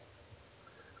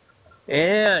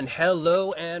And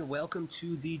hello and welcome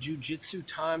to the Jiu-Jitsu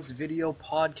Times video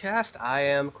podcast. I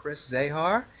am Chris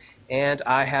Zahar and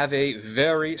I have a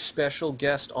very special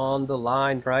guest on the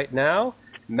line right now,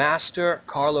 Master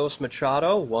Carlos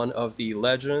Machado, one of the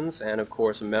legends and of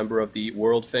course a member of the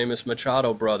world famous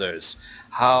Machado brothers.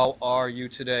 How are you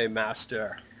today,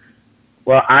 Master?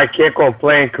 Well, I can't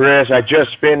complain, Chris. I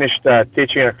just finished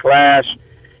teaching a class,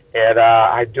 and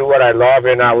I do what I love,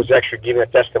 and I was actually giving a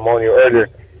testimonial earlier.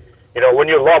 You know, when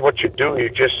you love what you do, you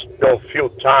just don't feel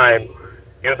time.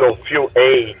 You don't feel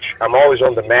age. I'm always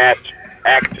on the mat,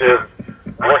 active,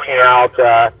 working out,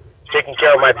 taking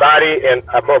care of my body, and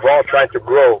above all, trying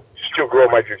to still grow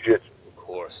my jiu-jitsu. Of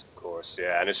course,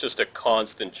 yeah. And it's just a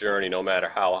constant journey no matter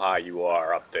how high you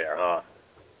are up there, huh?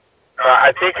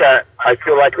 I think I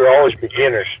feel like we're always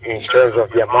beginners in terms of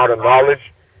the amount of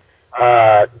knowledge.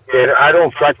 And I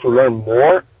don't try to learn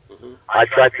more. Hmm. I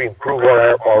try to improve what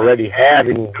I already have,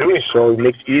 and in doing so, it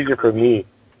makes it easier for me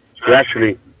to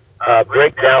actually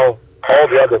break down all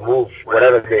the other moves,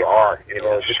 whatever they are. You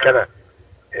know, it's just kind of,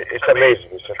 it's amazing.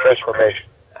 It's a transformation.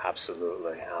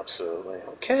 Absolutely, absolutely.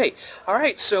 Okay, all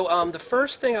right. So the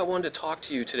first thing I wanted to talk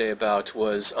to you today about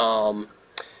was, I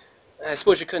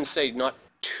suppose you couldn't say not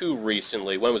too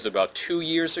recently. When was it, about 2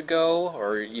 years ago,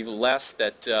 or even less,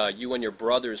 that you and your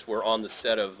brothers were on the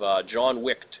set of John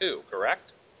Wick 2,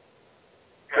 correct?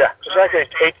 Yeah, it's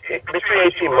like between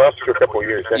 18 months to a couple of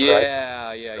years. That's right.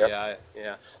 Yeah, yeah, Yep. yeah,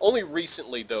 yeah. Only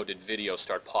recently, though, did videos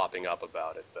start popping up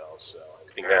about it, though. So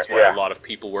I think Yeah, that's why a yeah, lot of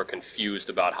people were confused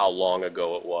about how long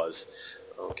ago it was.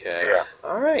 Okay. yeah.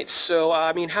 All right. So,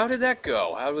 I mean, how did that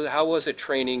go? How was it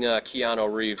training Keanu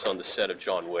Reeves on the set of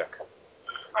John Wick?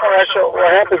 All right, so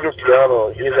what happens with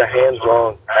Keanu, he's a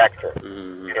hands-on actor.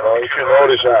 Hmm. You know, if you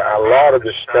notice a lot of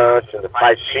the stunts and the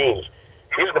fight scenes,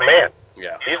 he's the man.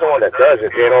 Yeah. He's the one that does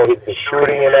it. You know, the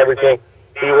shooting and everything.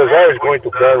 He was always going to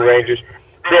gun ranges.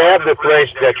 They have the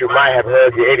place that you might have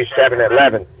heard, the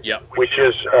 8711, Yep. which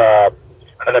is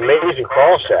an amazing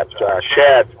concept.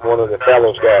 Shad, one of the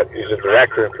fellows that is a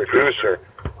director and producer,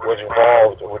 was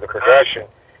involved with the production.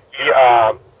 He, he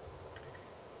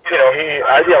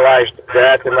idealized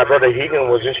that, and my brother Hegan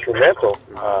was instrumental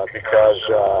because,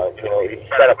 he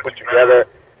kind of put together,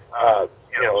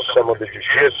 some of the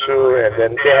jiu-jitsu, and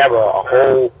then they have a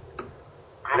whole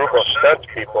group of stunt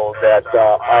people that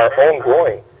are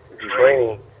ongoing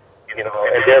training, and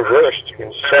they're versed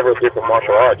in several different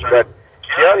martial arts. But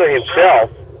Keanu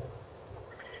himself,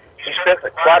 he spent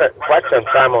quite some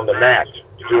time on the mat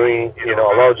doing, a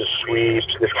lot of the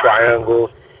sweeps, the triangles,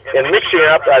 and mixing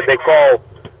up they call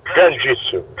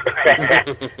gunjitsu.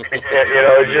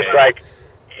 It's just like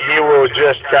he will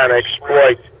just kind of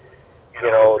exploit,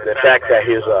 the fact that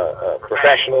he's a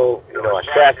professional,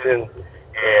 assassin,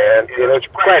 and it's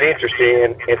quite interesting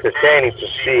and entertaining to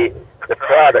see the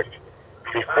product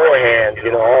beforehand,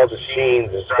 all the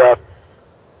scenes and stuff.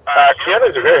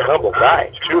 Keanu's a very humble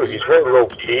guy too. He's very low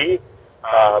key.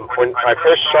 When I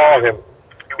first saw him,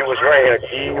 he was wearing a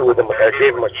gi with him. I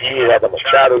gave him a gi. He had a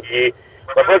Machado gi.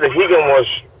 My brother Hegan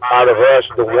was, out of us,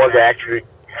 the one that actually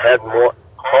had more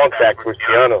contact with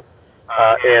Keanu,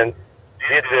 and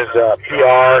did his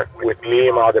PR with me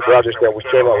and my other brothers that we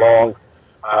came along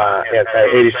at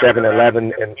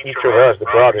 8711, and each of us, the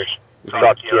brothers,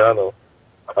 taught Keanu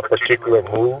a particular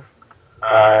move.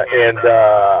 And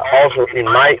also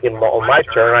on my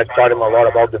turn, I taught him a lot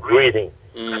about the breathing,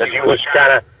 because he was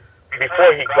kind of,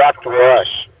 before he got to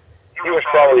us, he was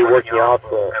probably working out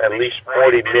for at least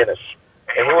 40 minutes,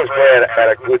 and he was going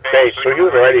at a good pace, so he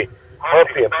was already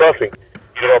humping and puffing.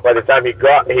 By the time he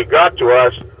got to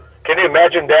us, can you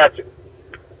imagine that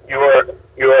you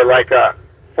were like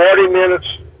 40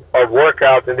 minutes of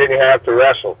workout, and then you have to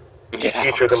wrestle Yeah.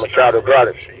 each of the Machado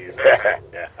brothers. Jesus.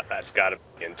 Yeah, that's got to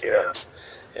be intense.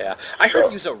 Yeah. I heard So,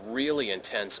 he was a really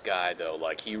intense guy, though.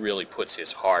 Like, he really puts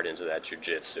his heart into that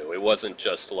jujitsu. It wasn't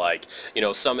just like,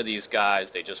 some of these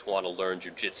guys, they just want to learn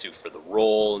jujitsu for the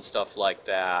role and stuff like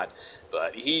that.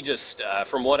 But he just,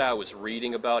 from what I was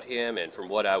reading about him and from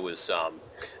what I was,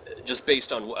 just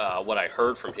based on what I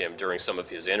heard from him during some of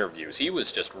his interviews, he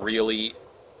was just really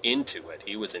into it.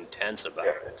 He was intense about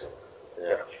yeah, it.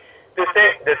 yeah.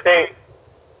 Yeah. The thing,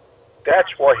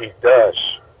 that's what he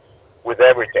does with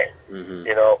everything. Hmm.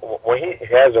 When he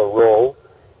has a role,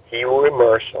 he will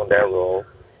immerse on that role.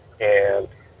 And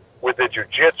with the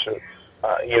jujitsu,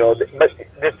 but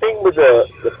the thing with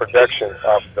the production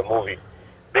of the movie,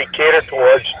 they cater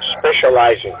towards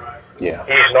specializing Yeah.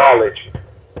 his knowledge,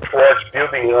 towards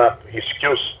building up his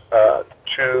skills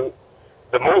to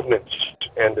the movements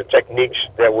and the techniques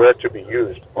that were to be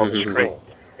used on the Hmm. screen.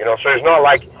 So it's not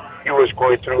like he was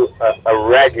going through a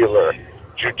regular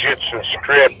jiu-jitsu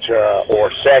script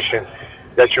or session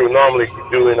that you would normally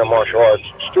do in a martial arts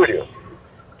studio.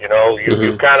 You know,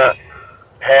 you kind of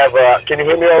have. Can you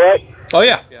hear me all right? Oh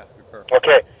yeah, yeah, you're perfect.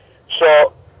 Okay,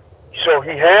 so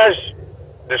he has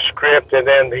the script, and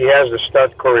then he has the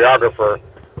stunt choreographer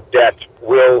that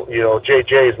will,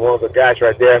 JJ is one of the guys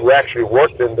right there who actually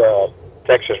worked in the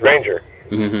Texas Ranger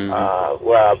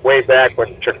way back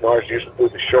when Chuck Norris used to do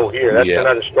the show here. That's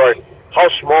another story. How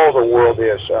small the world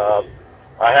is.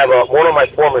 I have one of my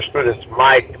former students,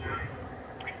 Mike.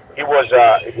 He was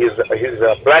he's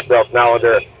a black belt now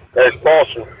under Eric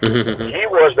Paulson. He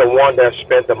was the one that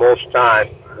spent the most time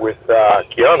with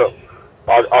Keanu,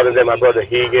 other than my brother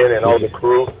Hegan and all the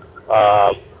crew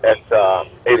at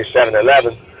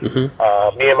 8711.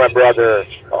 Me and my brothers,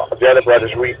 the other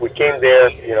brothers, we came there,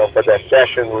 for that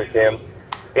session with him.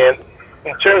 And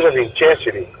in terms of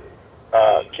intensity,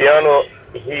 Keanu,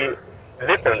 he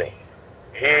literally,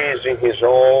 he's in his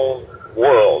own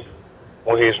world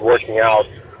when he's working out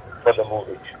for the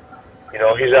movies.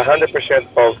 He's 100%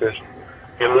 focused.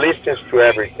 He listens to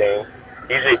everything.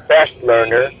 He's a fast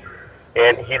learner,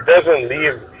 and he doesn't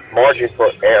leave margin for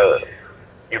error.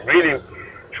 He really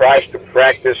tries to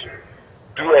practice,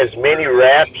 do as many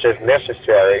reps as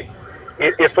necessary.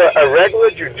 If a regular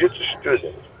jiu-jitsu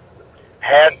student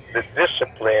had the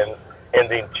discipline and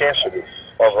the intensity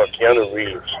of a Keanu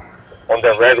Reeves on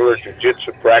their regular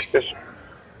jiu-jitsu practice,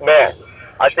 man,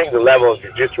 I think the level of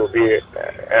jiu-jitsu will be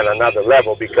at another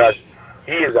level because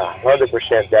he is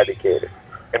 100% dedicated.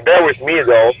 And bear with me,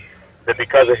 though, that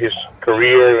because of his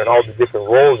career and all the different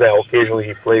roles that occasionally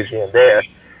he plays here and there,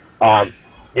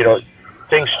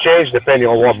 things change depending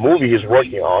on what movie he's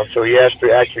working on. So he has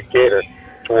to actually cater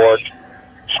towards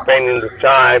spending the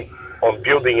time on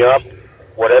building up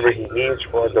whatever he needs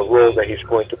for the role that he's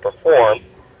going to perform.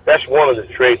 That's one of the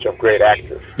traits of great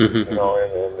actors,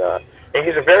 and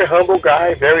he's a very humble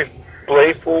guy, very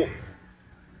playful,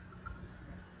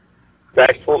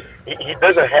 respectful. He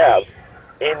doesn't have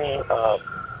any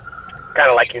kind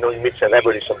of like, you meet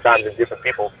celebrities sometimes and different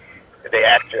people, they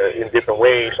act in different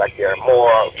ways, like they're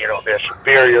more, they're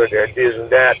superior, they're this and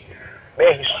that.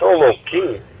 Man, he's so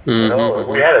low-key,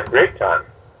 We had a great time.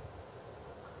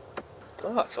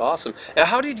 Oh, that's awesome. And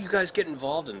how did you guys get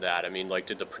involved in that? I mean,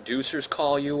 did the producers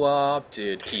call you up?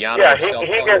 Did Keanu himself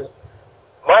call you?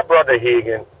 My brother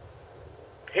Hegan,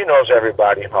 he knows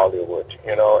everybody in Hollywood,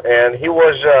 and he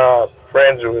was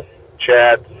friends with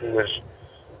Chad, who was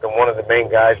one of the main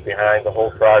guys behind the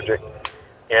whole project,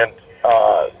 and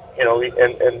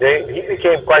he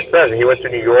became quite present. He went to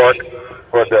New York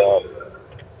for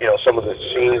some of the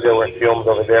scenes that were filmed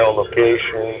over there on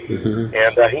location,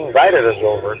 and he invited us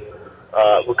over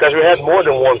because we had more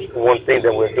than one thing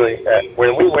that we were doing.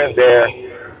 When we went there,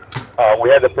 we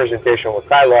had the presentation with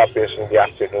Ty Lopez in the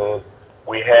afternoon.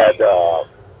 We had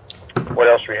what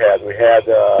else we had? We had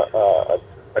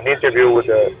an interview with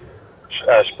the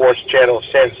sports channel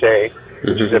Sensei,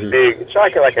 which is a big, it's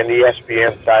like an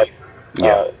ESPN type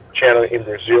channel in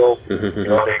Brazil.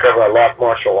 They cover a lot of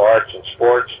martial arts and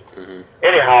sports.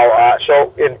 Anyhow,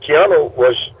 so in Keanu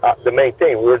was the main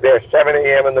thing. We were there at 7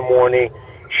 a.m. in the morning,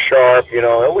 sharp,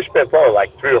 and we spent probably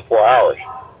like 3 or 4 hours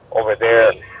over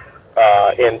there.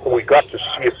 And we got to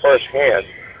see firsthand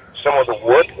some of the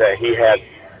work that he had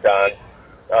done.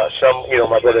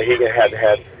 My brother Hegan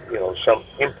had some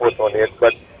input on it,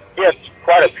 but he had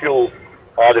quite a few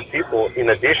other people in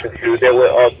addition to that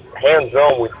were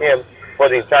hands-on with him for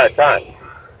the entire time.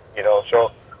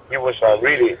 So he was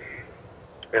really,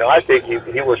 I think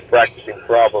he was practicing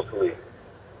probably,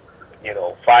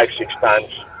 5, 6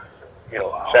 times,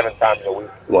 7 times a week.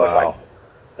 Wow.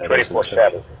 Like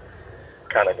 24/7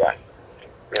 kind of guy.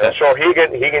 So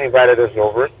Hegan invited us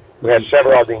over. We had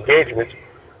several other engagements,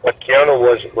 but Keanu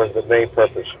was the main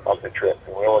purpose of the trip.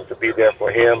 And we wanted to be there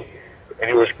for him, and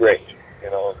he was great.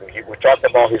 We talked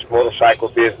about his motorcycle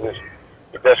business.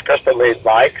 He does custom-made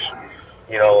bikes.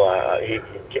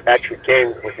 He actually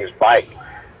came with his bike,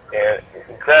 and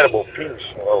incredible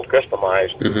piece,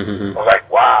 customized. I was like,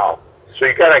 wow. So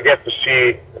you kind of get to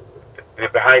see the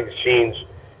behind the scenes,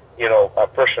 a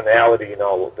personality,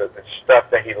 the stuff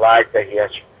that he liked, that he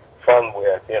has fun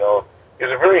with, He's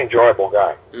a very enjoyable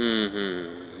guy.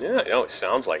 Yeah, it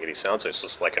sounds like it. He sounds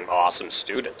just like an awesome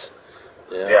student.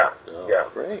 Yeah.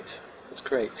 Great. That's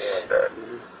great. And,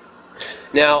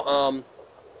 Now,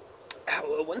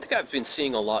 one thing I've been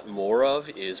seeing a lot more of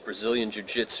is Brazilian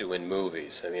Jiu-Jitsu in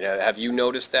movies. I mean, have you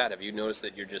noticed that? Have you noticed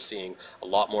that you're just seeing a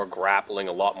lot more grappling,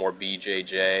 a lot more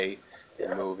BJJ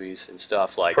in movies and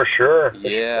stuff like. For sure.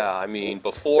 Yeah, I mean,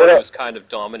 before it was kind of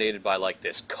dominated by like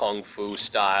this kung fu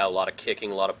style, a lot of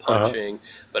kicking, a lot of punching.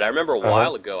 But I remember a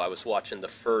while ago I was watching the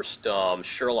first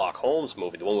Sherlock Holmes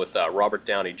movie, the one with Robert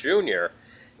Downey Jr.,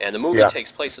 and the movie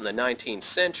takes place in the 19th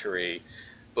century.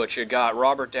 But you got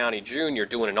Robert Downey Jr.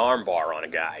 doing an armbar on a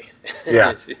guy.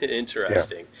 Yeah. It's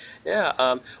interesting.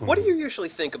 Yeah. What do you usually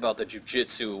think about the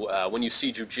jiu-jitsu when you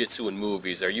see jiu-jitsu in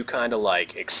movies? Are you kind of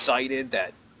like excited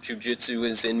that jiu-jitsu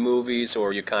is in movies, or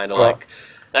are you kind of like,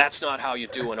 that's not how you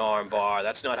do an armbar,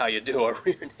 that's not how you do a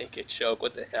rear naked choke,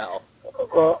 what the hell?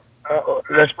 Well,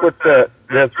 let's put there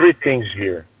are three things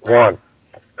here. One,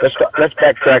 let's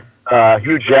backtrack.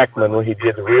 Hugh Jackman when he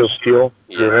did The Real Steel.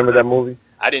 Do you remember that movie?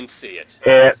 I didn't see it.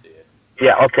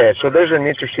 Yeah, okay, so there's an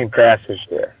interesting passage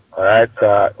there, all right?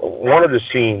 One of the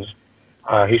scenes,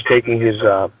 he's taking his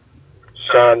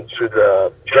son to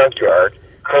the junkyard,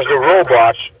 because the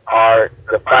robots are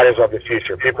the fighters of the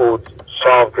future. People would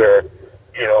solve their,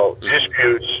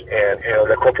 disputes and,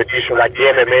 the competition, like the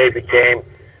MMA became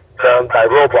done by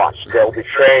robots. They'll be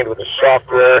trained with the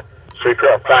software, so if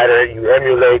you're a fighter, you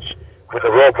emulate with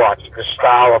the robots the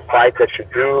style of fight that you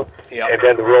do, and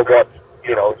then the robot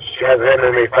she has an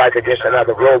MMA fight against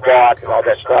another robot and all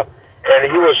that stuff.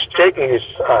 And he was taking his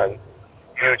son,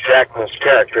 Hugh Jackman's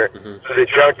character, to the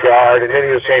junkyard, and then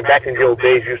he was saying back in the old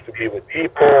days used to be with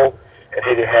people, and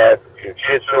then you had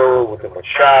jiu-jitsu with the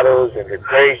Machados and the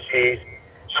Gracies.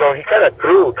 So he kind of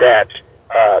threw that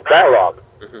dialogue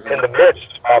in the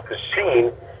midst of the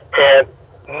scene, and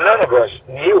none of us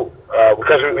knew,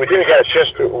 because we didn't get a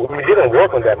chance to, we didn't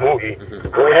work on that movie,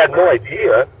 but we had no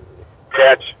idea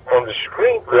that on the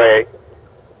screenplay,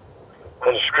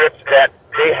 on the script, that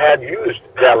they had used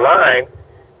that line.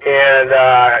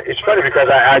 And it's funny because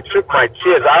I took my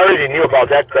kids. I already knew about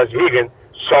that because Higgin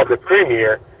saw the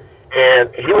premiere,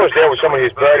 and he was there with some of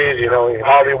his buddies, in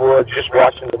Hollywood, just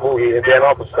watching the movie. And then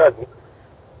all of a sudden,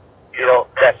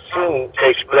 that scene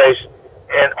takes place,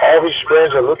 and all his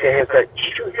friends are looking at him like,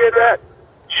 "Did you hear that?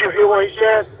 Did you hear what he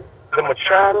said? The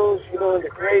Machados, and the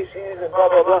Gracies, and blah,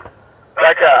 blah, blah."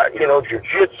 Like,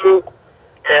 jiu-jitsu.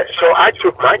 And so I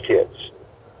took my kids,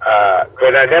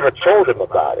 but I never told them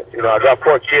about it. I got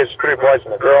 4 kids, 3 boys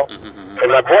and a girl,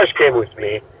 and my boys came with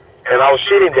me, and I was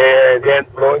sitting there, and then,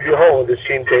 lo and behold, the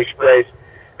scene takes place,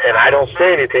 and I don't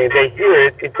say anything. They hear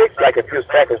it. It takes like a few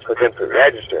seconds for them to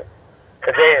register.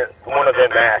 And then one of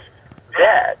them asked,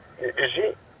 "Dad, did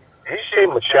he say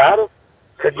Machado?"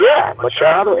 I said, "Yeah,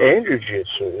 Machado and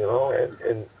jiu-jitsu,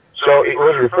 and so it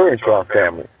was referring to our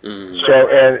family."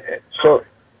 So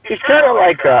it's kind of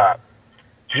like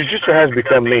jiu-jitsu has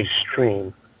become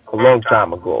mainstream a long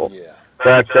time ago. Yeah.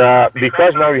 But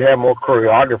because now we have more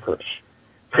choreographers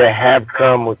that have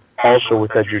come also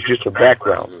with a jiu-jitsu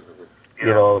background.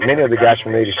 Many of the guys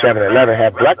from 87-11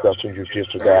 have black belts in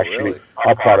jiu-jitsu that actually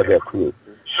are part of their crew.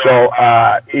 So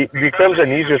it becomes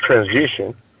an easier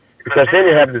transition because then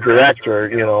you have the director,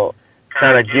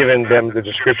 kind of giving them the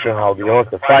description of how they want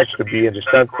the fights to be, and the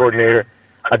stunt coordinator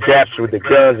adapts with the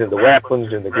guns and the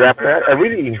weapons and the grappling. I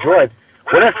really enjoyed.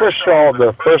 When I first saw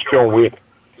the first John Wick,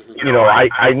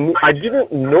 I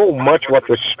didn't know much what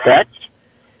to expect,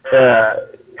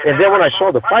 and then when I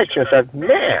saw the fights, I said,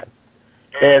 man.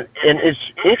 And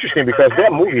it's interesting because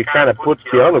that movie kind of put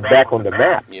Keanu back on the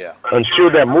map. Yeah. Until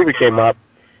that movie came up,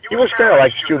 he was kind of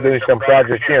like still doing some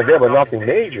projects here and there, but nothing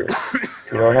major.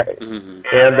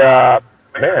 And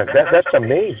man, that's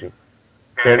amazing.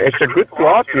 And it's a good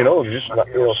plot, just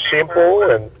simple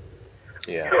and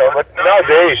but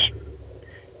nowadays,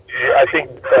 I think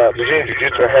Brazilian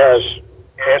Jiu-Jitsu has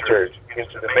entered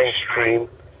into the mainstream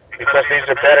because there's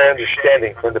a better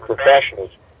understanding from the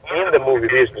professionals in the movie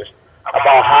business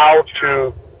about how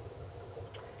to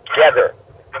gather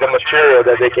the material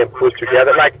that they can put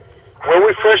together. Like when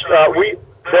we first,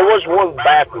 there was one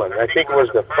Batman, I think it was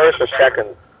the first or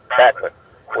second Batman,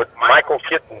 with Michael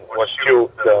Keaton was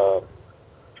still the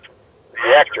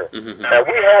actor. Now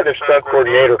we had a stunt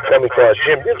coordinator coming to our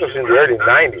gym. This was in the early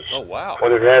 90s. Oh, wow.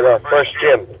 When we had our first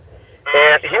gym.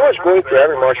 And he was going to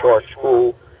every martial arts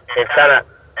school and kind of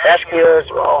asking us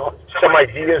some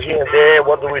ideas here and there.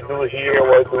 What do we do here?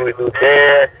 What do we do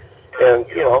there? And,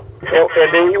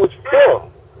 and then he would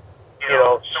film,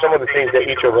 some of the things that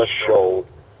each of us showed.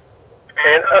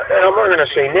 And I'm not going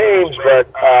to say names, but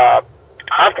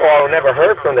after all, I never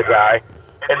heard from the guy.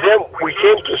 And then we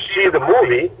came to see the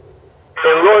movie,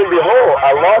 and lo and behold,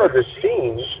 a lot of the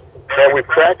scenes that we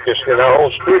practiced in our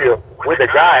own studio with the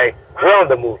guy were on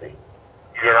the movie,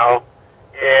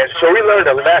 And so we learned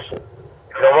a lesson.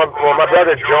 When my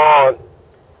brother John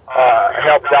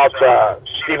helped out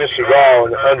Steven Seagal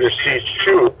in Under Siege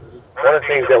 2, one of the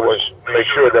things that was make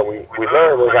sure that we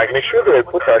learned was like make sure that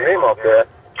we put our name out there,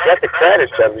 get the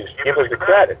credits at least, give us the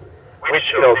credit,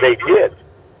 which they did.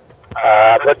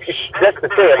 But that's the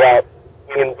thing about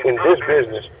in this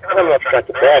business, and I'm not trying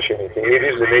to bash anything. It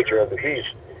is the nature of the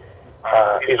beast.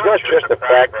 It's not just the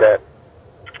fact that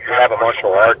you have a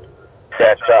martial art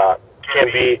that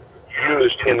can be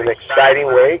used in an exciting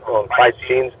way on fight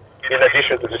scenes, in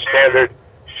addition to the standard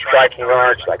striking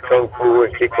arts like kung fu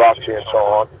and kickboxing and so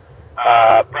on.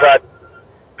 But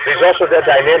there's also that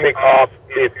dynamic of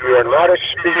if you're not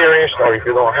experienced or if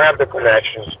you don't have the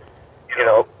connections,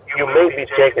 you may be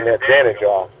taken advantage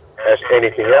of as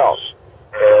anything else.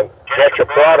 And get your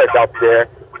product out there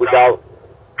without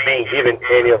being given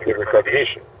any of the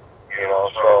recognition.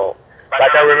 So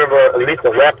like I remember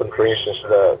Lethal Weapon, for instance,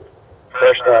 the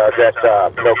first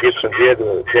that Mel Gibson did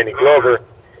with Danny Glover,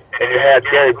 and you had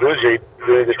Gary Busey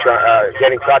doing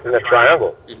getting caught in the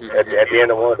triangle at the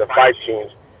end of one of the fight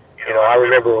scenes. I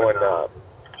remember when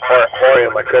Jorge,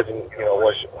 my cousin,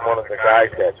 was one of the guys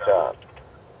that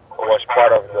was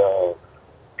part of the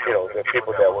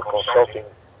people that were consulting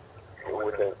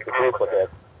with the group that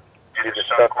did the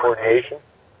stunt coordination.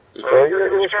 So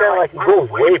it was kind of like it goes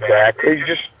way back. It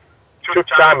just took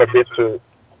time a bit to,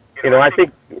 I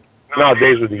think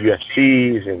nowadays with the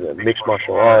UFCs and the mixed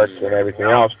martial arts and everything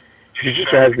else,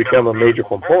 jiu-jitsu has become a major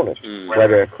component,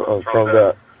 whether from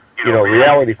the,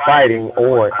 reality fighting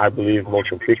or, I believe,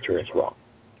 motion picture as well.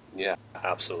 Yeah,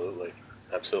 absolutely.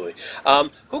 Absolutely.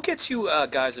 Who gets you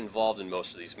guys involved in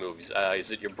most of these movies?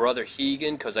 Is it your brother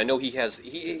Hegan? Because I know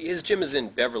his gym is in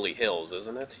Beverly Hills,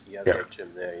 isn't it? He has a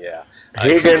gym there, yeah.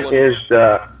 Hegan is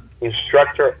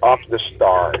instructor of the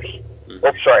stars.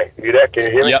 Oh, sorry. You there? Can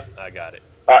you hear me? Yep, I got it.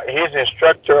 He's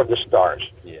instructor of the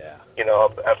stars. Yeah.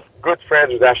 I'm good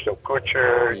friends with Ashton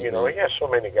Kutcher. He has so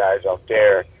many guys out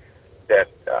there that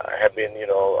have been,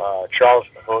 Charles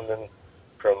Hunnam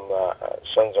from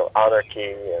Sons of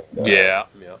Anarchy. And, yeah.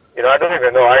 I don't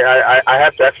even know. I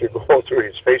have to actually go through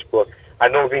his Facebook. I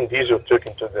know Vin Diesel took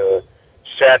him to the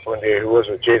set when he was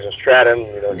with Jason Statham.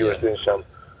 He was doing some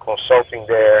consulting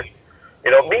there.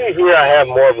 Me here, I have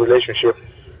more of a relationship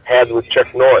had with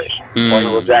Chuck Norris when he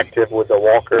was active with the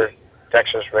Walker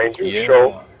Texas Rangers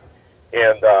show.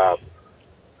 And,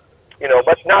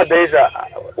 but nowadays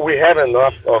we have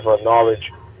enough of a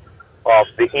knowledge of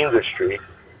the industry,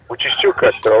 which is too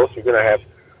cutthroat. You're going to have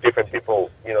different people,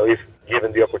 if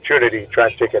given the opportunity, try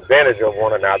to take advantage of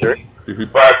one another.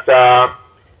 But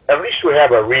at least we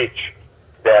have a reach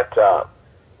that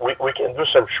we can do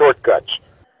some shortcuts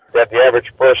that the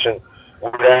average person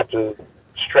would have to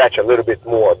stretch a little bit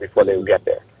more before they would get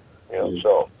there.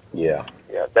 So yeah,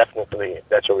 definitely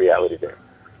that's a reality there.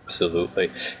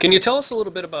 Absolutely. Can you tell us a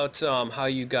little bit about how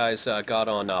you guys got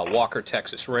on Walker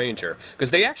Texas Ranger?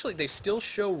 Because they still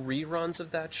show reruns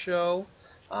of that show.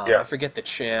 I forget the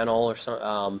channel or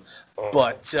something.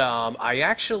 But I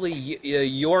actually,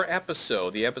 your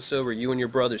episode, the episode where you and your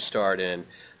brother starred in,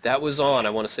 that was on,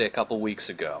 I want to say, a couple weeks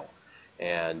ago.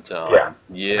 And how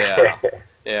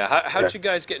did you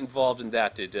guys get involved in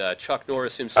that? Did Chuck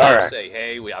Norris himself say,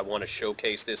 hey, I want to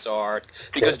showcase this art?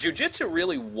 Because jiu-jitsu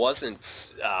really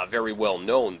wasn't very well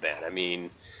known then. I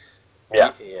mean,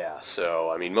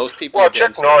 so, most people... Well,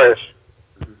 Chuck Norris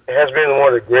has been one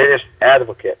of the greatest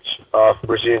advocates of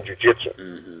Brazilian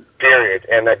jiu-jitsu, period,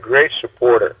 and a great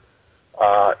supporter,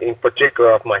 in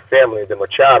particular of my family, the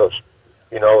Machados.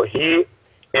 He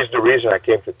is the reason I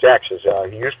came to Texas.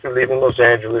 He used to live in Los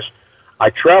Angeles. I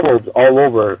traveled all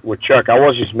over with Chuck. I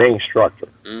was his main instructor.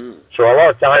 So a lot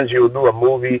of times he would do a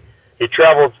movie. He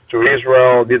traveled to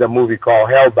Israel, did a movie called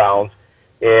Hellbound,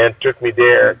 and took me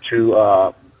there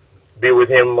to be with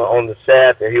him on the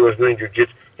set. And he was doing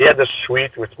jiu-jitsu. He had the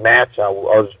suite with mats. I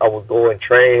would go and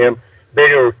train him.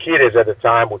 Benny Urquidez at the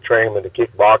time would train him in the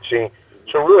kickboxing.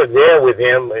 So we were there with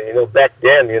him, back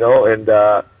then, and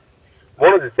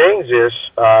one of the things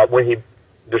is when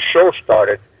the show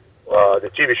started,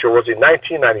 the TV show was in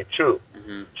 1992.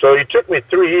 So it took me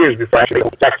 3 years before I actually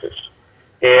went to Texas.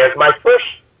 And my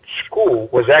first school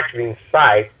was actually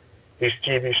inside his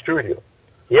TV studio.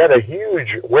 He had a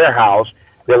huge warehouse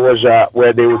that was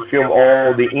where they would film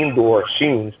all the indoor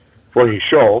scenes for his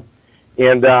show.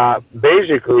 And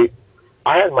basically,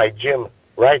 I had my gym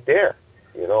right there.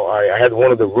 I had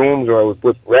one of the rooms where I would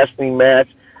put wrestling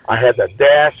mats. I had a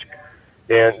desk,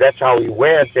 and that's how we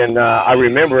went. And I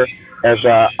remember as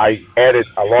I added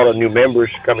a lot of new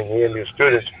members coming in, new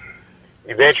students,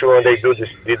 eventually when they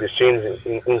did the scenes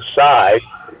inside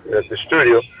the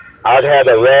studio, I'd have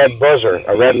a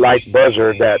red light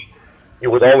buzzer that you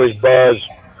would always buzz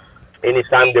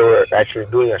anytime they were actually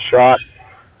doing a shot.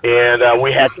 And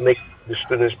we had to make the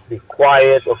students be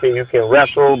quiet. Okay, you can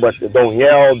wrestle, but don't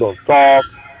yell, don't talk.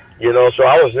 So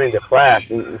I was doing the class.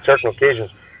 In certain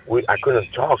occasions, I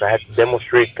couldn't talk. I had to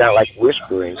demonstrate kind of like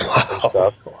whispering and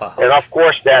stuff. Wow. And of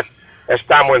course, that as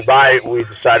time went by, we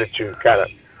decided to kind of,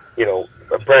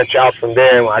 branch out from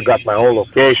there. I got my own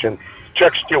location.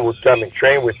 Chuck still would come and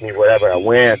train with me wherever I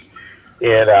went.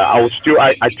 And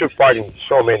I took part in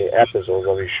so many episodes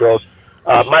of his shows.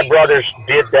 My brothers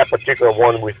did that particular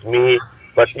one with me,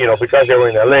 but, because they were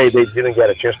in LA, they didn't get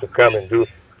a chance to come and do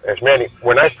as many.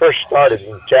 When I first started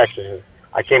in Texas,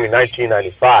 I came in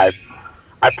 1995,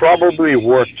 I probably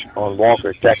worked on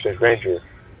Walker, Texas Ranger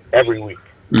every week.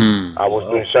 I was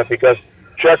doing something because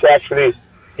Chuck actually,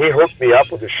 he hooked me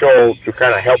up with the show to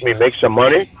kind of help me make some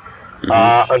money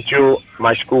until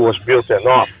my school was built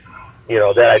enough,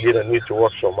 that I didn't need to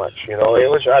work so much. It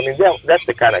was, that's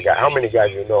the kind of guy. How many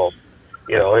guys you know?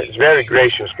 He's a very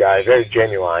gracious guy, very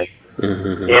genuine.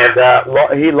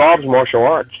 And he loves martial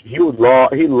arts. He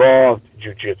loved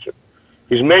jiu-jitsu.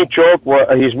 His main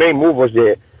move was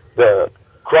the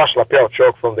cross lapel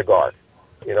choke from the guard.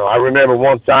 I remember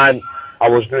one time I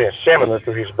was doing a seminar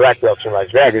to his black belts in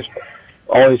Las Vegas,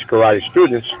 all his karate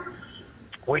students,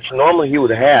 which normally he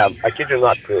would have, I kid you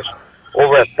not, Chris,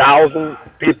 over 1,000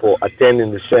 people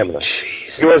attending the seminar.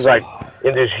 Jeez. He was like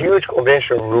in this huge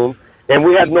convention room, and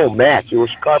we had no mats. It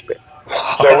was carpet.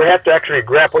 So we had to actually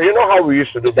grapple. You know how we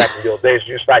used to do back in the old days?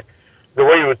 Just like the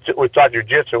way we taught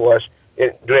jiu-jitsu was,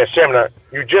 during a seminar,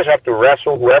 you just have to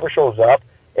wrestle whoever shows up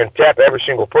and tap every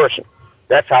single person.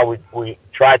 That's how we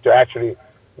tried to actually,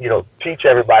 teach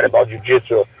everybody about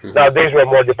jiu-jitsu. Nowadays we're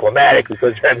more diplomatic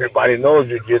because everybody knows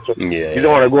jiu-jitsu. Yeah. You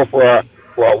don't want to go for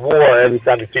a war every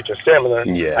time you teach a seminar.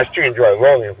 Yeah. I still enjoy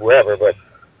rolling whoever, but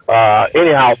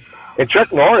anyhow, and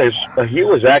Chuck Norris, he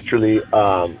was actually,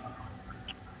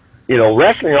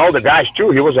 wrestling all the guys too.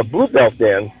 He was a blue belt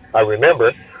then, I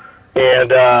remember. And,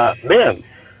 man,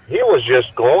 he was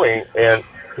just going, and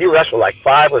he wrestled like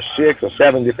 5 or 6 or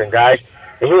 7 different guys,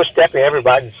 and he was stepping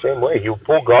everybody the same way. He would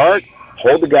pull guard,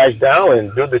 hold the guys down,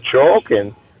 and do the choke,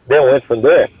 and then went from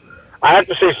there. I have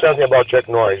to say something about Chuck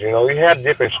Norris. He had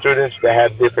different students that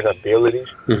had different abilities.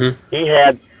 He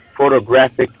had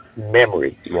photographic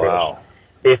memory. Wow.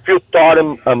 If you taught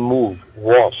him a move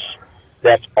once,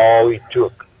 that's all he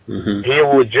took. He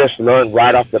would just learn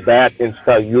right off the bat and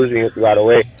start using it right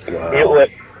away. Wow.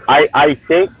 I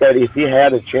think that if he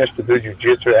had a chance to do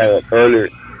jiu-jitsu at an earlier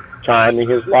time in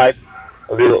his life,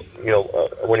 a little,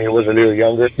 when he was a little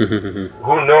younger,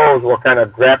 who knows what kind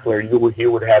of grappler he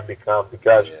would have become,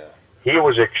 because he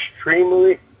was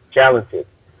extremely talented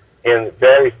and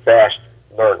very fast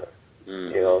learner.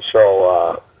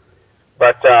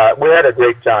 But we had a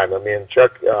great time. I mean,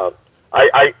 Chuck,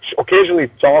 I occasionally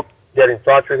get in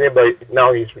touch with him, but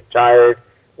now he's retired,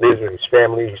 lives with his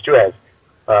family. He still has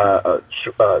a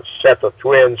set of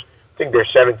twins. I think they're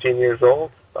 17 years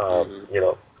old.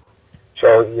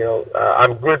 So,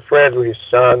 I'm good friends with his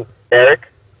son, Eric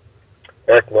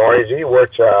Norris. He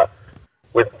works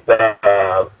with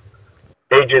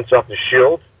Agents of the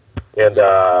Shield, and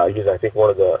he's, I think, one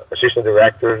of the assistant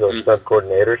directors or stunt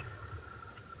coordinators.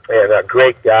 And a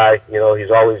great guy,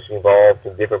 he's always involved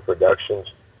in different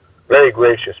productions. Very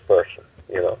gracious person,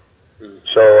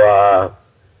 So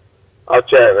I'll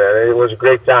tell you, man, it was a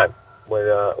great time when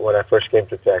I first came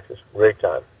to Texas. Great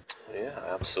time. Yeah,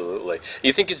 absolutely.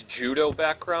 You think his judo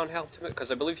background helped him?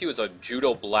 Because I believe he was a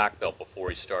judo black belt before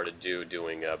he started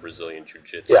doing Brazilian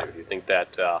jiu-jitsu. Yeah. Do you think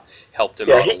that helped him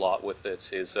out a lot with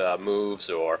his moves,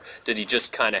 or did he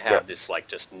just kind of have this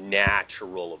just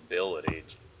natural ability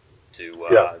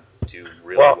to do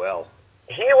really well?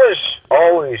 He was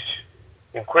always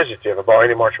inquisitive about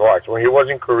any martial arts. When he was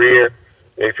in Korea,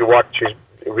 if you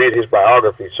read his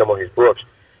biography, some of his books,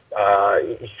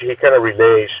 he kind of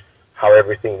relays how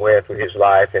everything went through his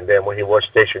life. And then when he was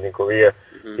stationed in Korea,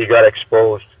 he got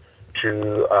exposed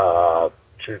to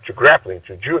grappling,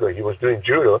 to judo. He was doing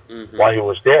judo while he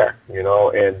was there,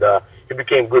 and he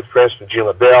became good friends with Jim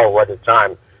LaBelle, who at the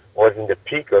time was in the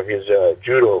peak of his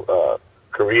judo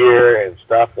career and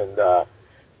stuff. And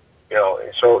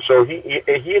so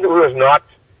he was not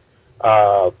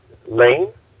lame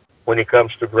when it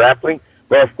comes to grappling.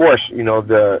 But of course,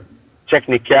 the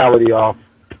technicality of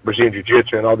Brazilian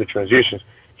Jiu-Jitsu and all the transitions,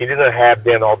 he didn't have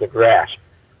then all the grasp,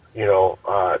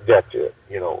 that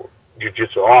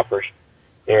Jiu-Jitsu offers.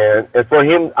 And for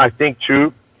him, I think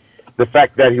too, the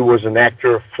fact that he was an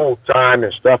actor full time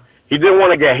and stuff, he didn't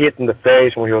want to get hit in the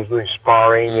face when he was doing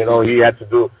sparring. He had to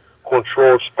do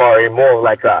controlled sparring, more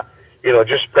like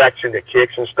just practicing the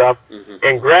kicks and stuff.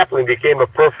 And grappling became a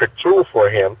perfect tool for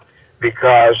him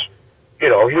because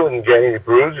he wouldn't get any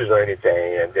bruises or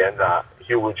anything, and then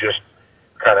he would just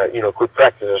kind of, could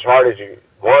practice as hard as he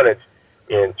wanted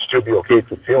and still be okay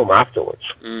to film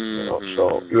afterwards.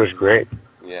 So it was great.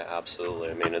 Yeah, absolutely.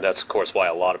 I mean, and that's, of course, why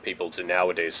a lot of people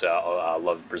nowadays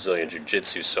love Brazilian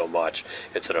Jiu-Jitsu so much.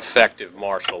 It's an effective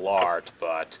martial art,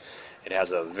 but it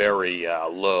has a very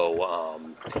low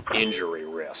injury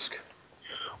risk.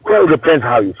 Well, it depends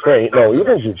how you train. No,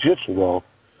 even Jiu-Jitsu, though,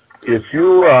 if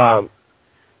you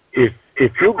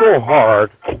if you go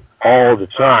hard all the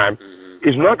time,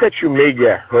 it's not that you may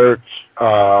get hurt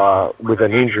with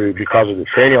an injury because of the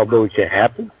training, although it can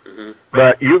happen.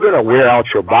 But you're gonna wear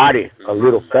out your body a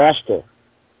little faster,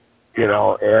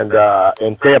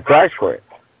 and pay a price for it.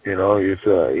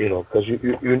 Because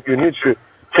you need to.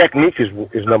 Technique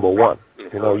is number one.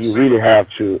 You really have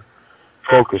to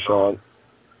focus on.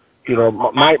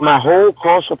 My whole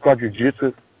concept of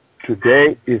jiu-jitsu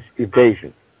today is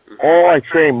evasion. All I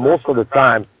train most of the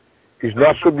time is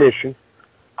not submission.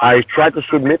 I try to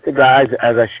submit the guys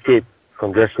as I escape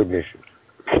from their submissions.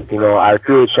 I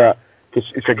feel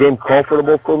it's a game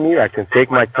comfortable for me. I can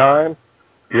take my time,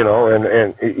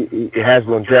 and it has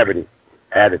longevity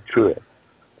added to it.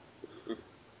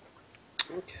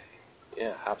 Okay.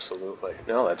 Yeah, absolutely.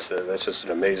 No, that's just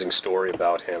an amazing story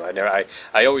about him.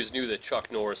 I always knew that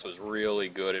Chuck Norris was really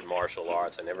good at martial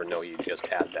arts. I never knew he just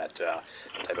had that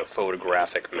type of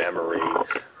photographic memory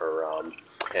or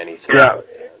anything. Yeah,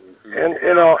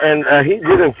 and he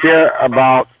didn't care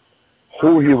about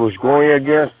who he was going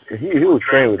against. He would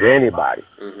train with anybody.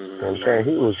 You know what I'm saying?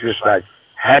 He was just like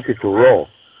happy to roll.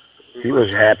 He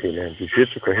was happy, man.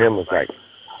 Jiu-Jitsu for him was like,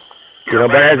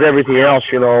 but as everything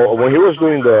else, when he was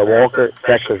doing the Walker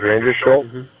Texas Ranger show,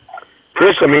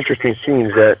 there's some interesting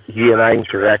scenes that he and I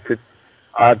interacted.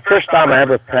 First time I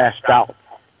ever passed out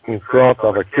in front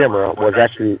of a camera was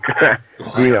actually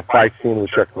doing a fight scene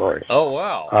with Chuck Norris. Oh,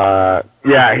 wow.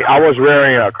 Yeah, I was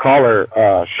wearing a collar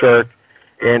shirt,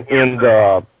 and in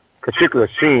the particular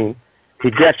scene,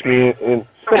 he gets me in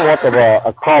somewhat of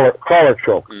a collar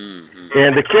choke.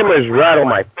 And the camera is right on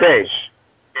my face.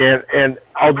 And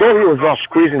although he was not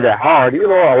squeezing that hard, a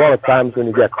lot of times when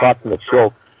you get caught in the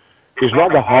choke, it's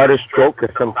not the hardest choke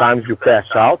that sometimes you pass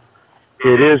out.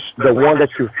 It is the one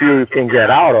that you feel you can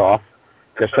get out of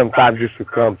that sometimes you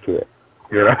succumb to it.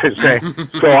 You know what I'm saying?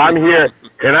 So I'm here,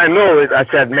 and I know it. I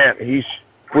said, man, he's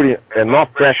putting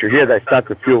enough pressure here that I start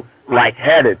to feel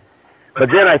lightheaded. But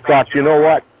then I thought, you know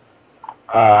what?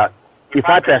 If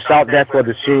I pass out, that's what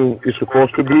the scene is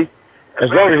supposed to be. As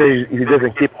long as he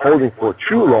doesn't keep holding for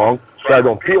too long, so I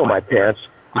don't peel my pants,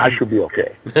 I should be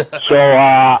okay. So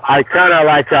I kind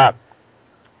of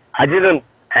I didn't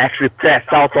actually pass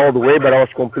out all the way, but I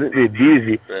was completely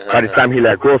dizzy by the time he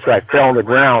let go, so I fell on the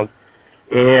ground.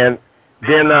 And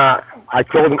then I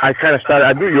told him,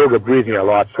 I do yoga breathing a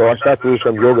lot, so I started to do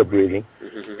some yoga breathing,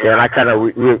 and I kind of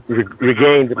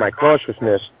regained my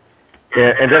consciousness.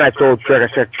 And then I told Chuck,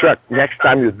 I said, Chuck, next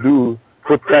time you do,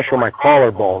 put pressure on my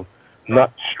collarbone,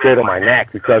 not straight on my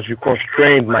neck, because you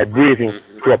constrained my breathing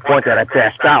to a point that I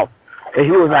passed out. And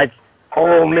he was like,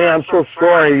 oh man, I'm so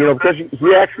sorry, because he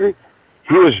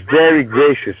was very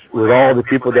gracious with all the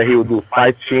people that he would do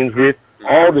fight scenes with.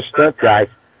 All the stunt guys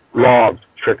loved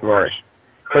Chuck Norris,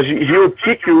 because he would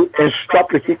kick you and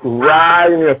stop the kick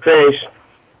right in your face,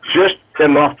 just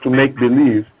enough to make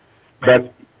believe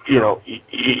that, he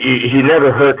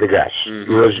never hurt the guys. It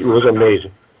was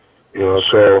amazing,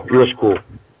 so it was cool.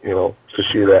 To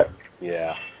see that.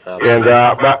 Yeah. And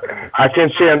but I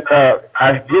can say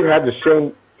I did have the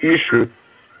same issue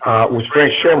with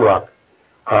Frank Shamrock.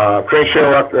 Frank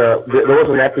Shamrock, there was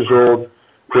an episode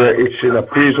where it's in a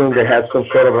prison. They had some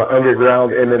sort of an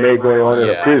underground MMA going on in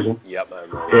a prison. Yep, I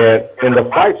remember. And in the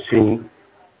fight scene,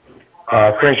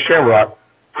 Frank Shamrock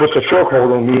puts a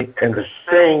chokehold on me, and the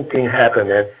same thing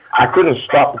happened. And I couldn't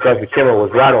stop because the camera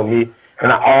was right on me,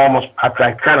 and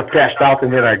I kind of passed out,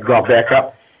 and then I got back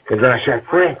up. And then I said,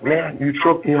 Frank, man, you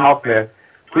choked me out, man.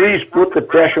 Please put the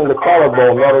pressure on the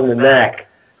collarbone, not on the neck.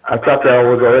 I thought that I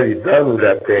was already done with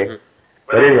that thing.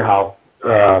 But anyhow,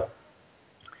 I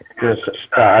guess it's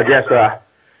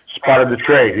part of the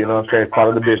trade, part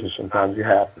of the business. Sometimes it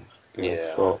happens.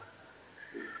 Yeah.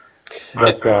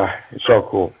 But it's so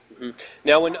cool.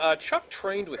 Now, when Chuck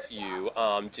trained with you,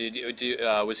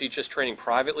 was he just training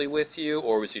privately with you,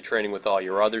 or was he training with all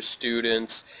your other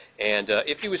students? And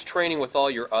if he was training with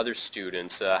all your other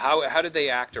students, how did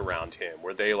they act around him?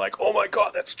 Were they like, oh my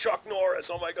God, that's Chuck Norris.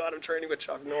 Oh my God, I'm training with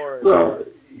Chuck Norris. Well,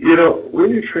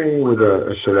 when you're training with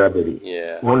a celebrity,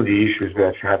 one of the issues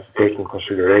that you have to take in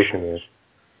consideration is,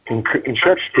 in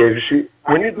Chuck's case, you see,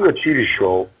 when you do a TV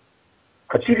show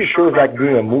is like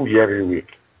doing a movie every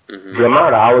week. the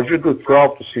amount of hours, you do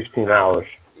 12 to 16 hours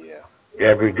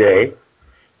every day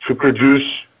to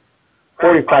produce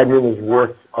 45 minutes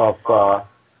worth of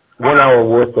 1 hour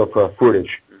worth of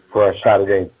footage for a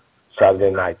Saturday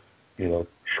night,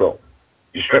 show.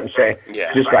 You see what I'm saying?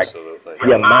 Yeah, just absolutely. Like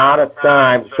the amount of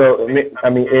time. So I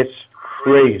mean, it's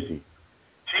crazy.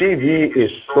 TV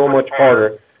is so much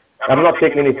harder. I'm not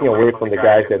taking anything away from the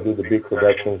guys that do the big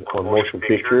productions on motion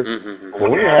pictures. But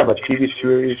when you have a TV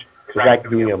series, it's like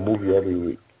doing a movie every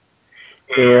week.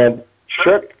 And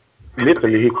Chuck,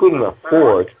 literally, he couldn't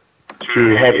afford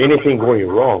to have anything going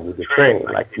wrong with the training.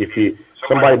 Like if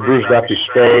somebody bruised up his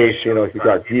face, if he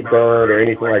got deep burned or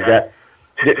anything like that,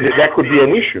 that could be an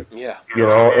issue. Yeah.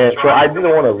 And so I didn't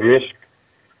want to risk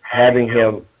having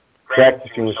him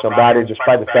practicing with somebody,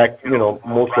 despite the fact,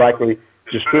 most likely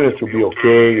the students will be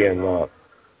okay and,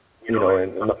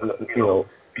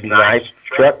 be nice.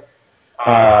 Chuck,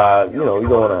 you don't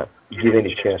want to give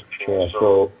any chance to chance.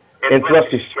 So, and plus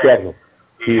his schedule.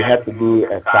 He had to do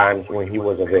it at times when he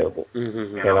was available.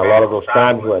 And a lot of those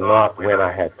times were not when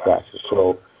I had classes.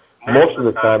 So most of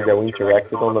the time that we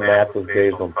interacted on the mat was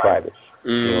based on privates.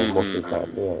 Most of the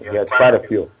time. He had quite a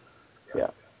few. Yeah.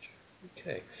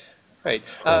 Okay. Right.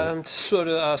 To sort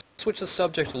of switch the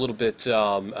subject a little bit,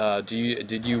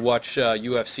 did you watch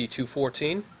UFC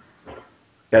 214?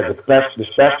 Yeah, the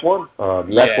last one? The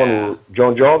last one with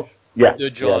John Jones? Yeah. The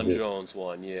John Jones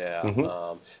one,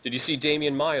 yeah. Did you see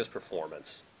Damian Maia's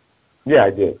performance? Yeah,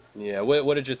 I did. Yeah,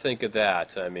 what did you think of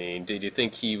that? I mean, did you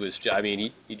think he was,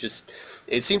 he just,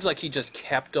 it seems like he just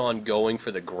kept on going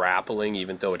for the grappling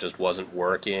even though it just wasn't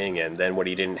working, and then when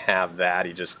he didn't have that,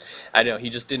 he just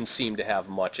didn't seem to have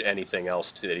much anything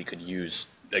else that he could use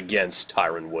against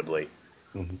Tyron Woodley.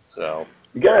 So.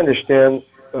 You got to understand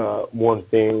one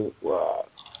thing,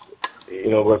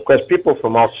 because people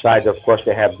from outside, of course,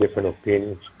 they have different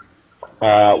opinions.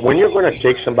 When you're going to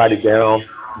take somebody down,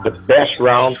 the best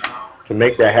round to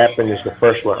make that happen is the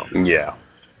first round. Yeah.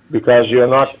 Because you're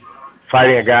not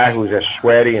fighting a guy who's as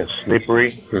sweaty and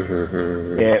slippery.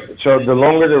 And so the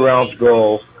longer the rounds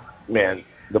go, man,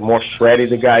 the more sweaty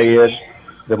the guy is,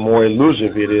 the more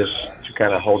elusive it is to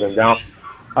kind of hold him down.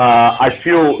 I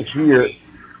feel here,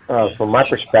 from my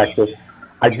perspective,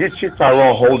 I did see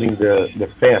Tyrone holding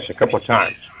the fence a couple of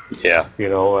times. Yeah.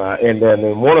 And then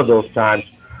in one of those times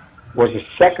was the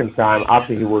second time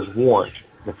after he was warned.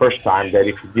 The first time that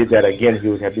if he did that again, he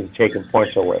would have been taking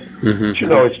points away. But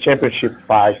it's championship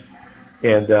fight,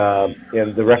 and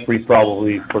the referee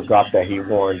probably forgot that he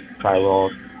warned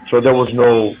Tyrone, so there was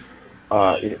no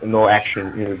action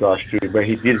in regards to it. But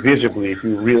he did visibly, if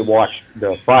you really watch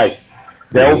the fight,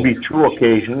 there will be two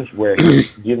occasions where he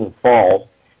didn't fall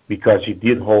because he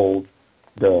did hold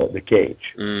the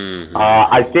cage.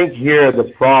 I think here the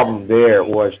problem there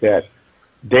was that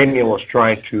Damian was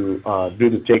trying to do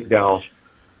the takedowns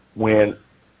when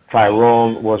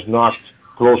Tyrone was not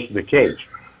close to the cage,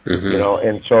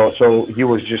 and so he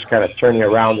was just kind of turning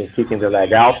around and kicking the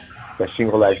leg out, the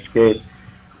single leg escape.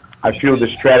 I feel the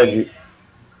strategy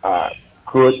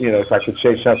could, if I could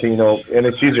say something, and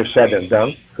it's easier said than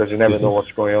done because you never know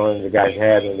what's going on in the guy's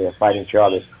head when they're fighting each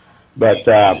other. But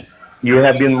you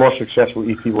have been more successful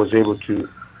if he was able to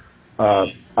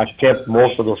attempt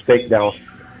most of those takedowns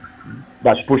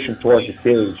by pushing towards the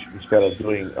cage instead of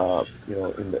doing,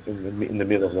 in the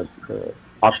middle of the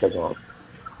octagon.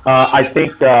 I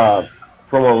think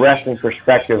from a wrestling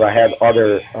perspective, I had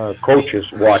other coaches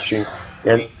watching,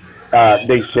 and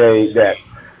they say that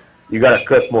you got to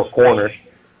cut more corners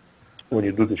when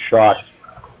you do the shots,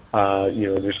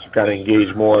 just to kind of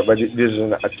engage more. But this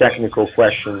is a technical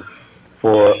question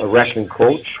for a wrestling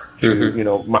coach.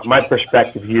 My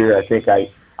perspective here, I think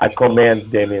I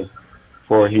commend Damian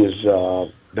for his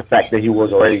the fact that he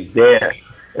was already there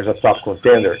as a top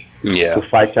contender to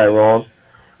fight Tyrone.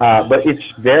 But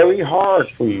it's very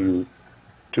hard for you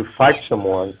to fight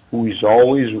someone who is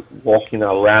always walking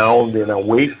around and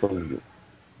away from you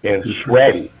and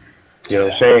sweaty,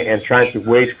 what I'm saying, and trying to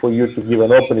wait for you to give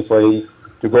an opening for him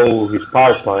to go with his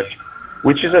power punch,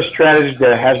 which is a strategy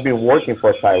that has been working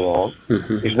for Tyrone.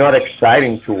 It's not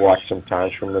exciting to watch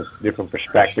sometimes from a different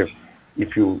perspective.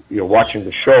 If you're watching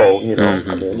the show, you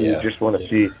just want to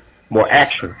see more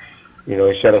action,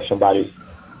 instead of somebody.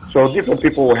 So different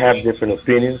people will have different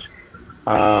opinions.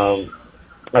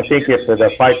 I think if the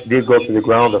fight did go to the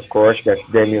ground, of course, that's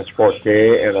Damian's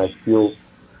forte, and I feel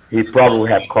he probably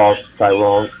have caused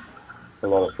Tyrone a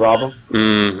lot of problems.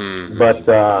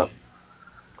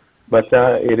 But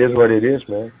it is what it is,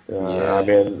 man. I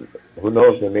mean, who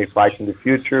knows? They may fight in the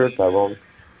future. Tyrone,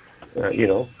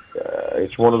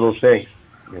 it's one of those things.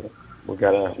 We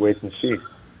gotta wait and see.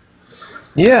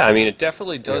 Yeah, I mean, it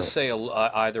definitely You does know. say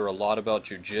either a lot about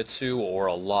jujitsu or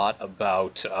a lot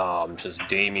about just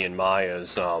Damian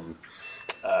Maya's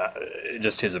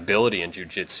just his ability in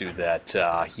jujitsu.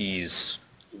 That he's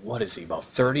what is he, about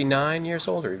 39 years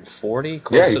old or even 40, Yeah,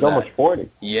 close to he's almost that. 40.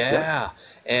 Yeah. Yeah,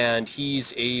 and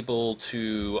he's able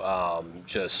to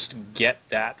just get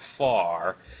that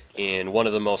far in one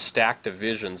of the most stacked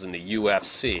divisions in the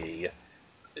UFC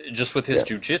just with his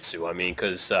Yeah. jujitsu. I mean,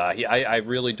 because I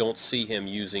really don't see him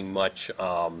using much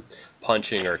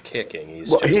punching or kicking. He's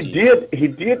Well, just he's. he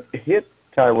did hit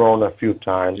Tyrone a few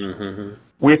times, Hmm.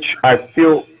 which I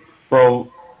feel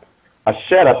from a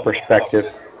setup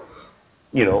perspective,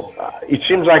 it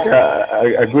seems like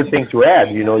a good thing to add.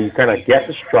 You kind of get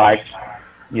the strikes,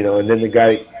 and then the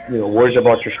guy, worries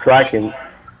about your strike, and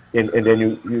then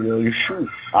you shoot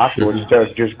afterwards Hmm. instead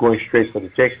of just going straight for the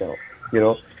takedown. You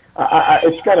know,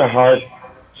 it's kind of hard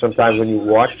sometimes when you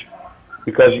watch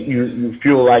because you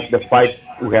feel like the fight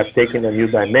would have taken a new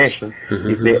dimension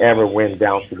if they Hmm. ever went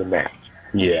down to the mat.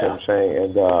 You see what Yeah. I'm saying?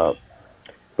 And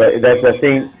but that's the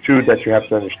thing too that you have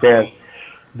to understand.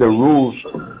 The rules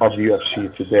of the UFC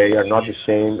today are not the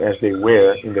same as they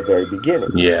were in the very beginning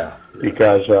Yeah.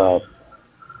 because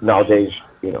nowadays,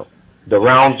 the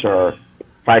rounds are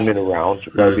 5-minute rounds.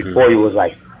 Where Hmm. before it was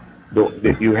like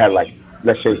you had like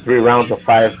let's say 3 rounds of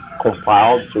 5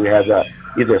 compiled, so you had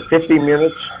either 50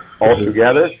 minutes Hmm.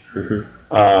 altogether. Hmm.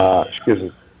 Excuse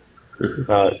me. Hmm.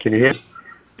 Can you hear?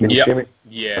 Can you see Yep. me?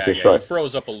 Yeah. Okay, Yeah. You sorry.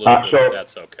 froze up a little bit, but So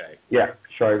that's okay. yeah,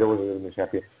 sorry, there was a little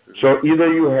mishap here. So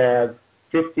either you had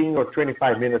 15 or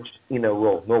 25 minutes in a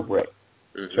row, no break.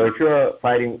 So Hmm. if you're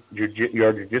fighting, you're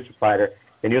a jiu-jitsu fighter,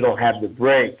 and you don't have the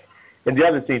break, and the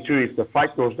other thing too, if the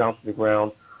fight goes down to the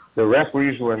ground, the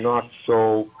referees were not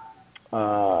so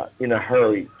in a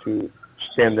hurry to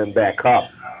stand them back up.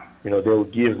 They will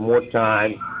give more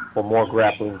time for more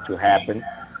grappling to happen.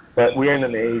 But we're in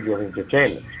an age of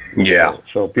entertainment. Yeah.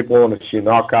 So people want to see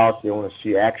knockouts, they want to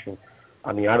see action.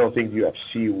 I mean, I don't think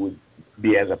UFC would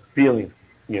be as appealing,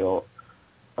 you know,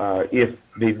 if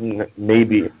they didn't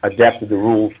maybe adapted the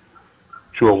rules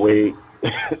to a way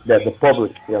that the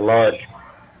public at large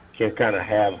can kind of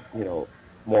have,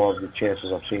 more of the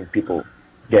chances of seeing people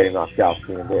getting knocked out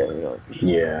here and there, just the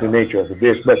Yeah. nature of the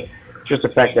beast. But just the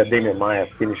fact that Damian Maia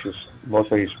finishes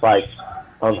most of his fights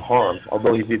unharmed,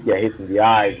 although he did get hit in the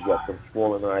eyes, he got some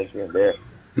swollen eyes here and there,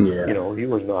 Yeah. he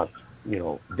was not,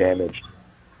 damaged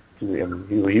to him.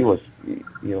 He was,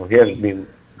 he has been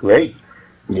great,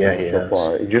 Yeah. He so has.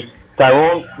 far. It just,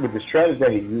 Tyrone, with the strategy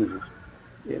that he uses,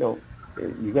 you know,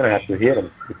 you're going to have to hit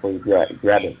him before you grab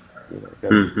him.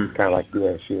 That's Hmm. kind of like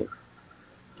UFC.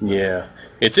 Yeah,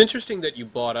 it's interesting that you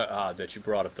brought up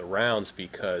the rounds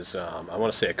because I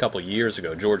want to say a couple of years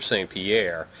ago, George St.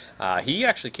 Pierre, he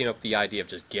actually came up with the idea of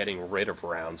just getting rid of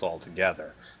rounds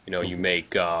altogether. You Mm-hmm.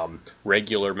 make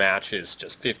regular matches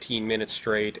just 15 minutes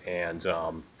straight, and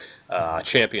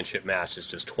championship matches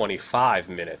just 25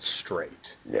 minutes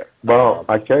straight. Yeah. Well,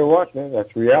 I tell you what, man,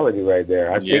 that's reality right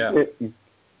there. I think Yeah. that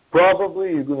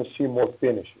probably you're going to see more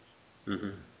finishes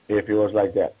Hmm. if it was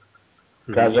like that.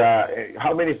 Because Hmm.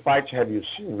 how many fights have you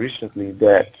seen recently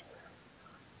that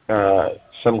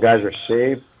some guys are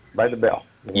saved by the bell?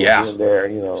 Yeah, Here and there.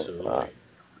 absolutely.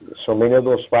 So many of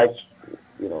those fights,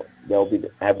 they'll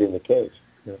have been the case.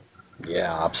 You know?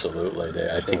 Yeah, absolutely.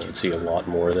 I think So you'd see a lot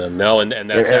more of them. No, and and,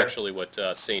 that's actually what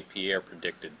St. Pierre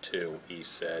predicted too. He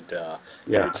said you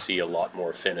yeah, would see a lot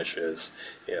more finishes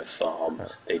if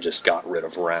they just got rid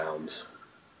of rounds.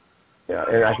 yeah,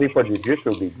 and I think for jiu-jitsu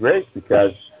would be great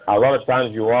because a lot of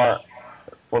times you are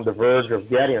on the verge of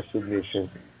getting a submission,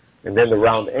 and then the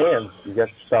round ends, you get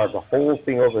to start the whole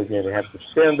thing over again. You have to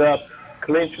stand up,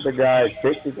 clinch the guy,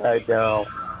 take the guy down,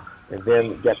 and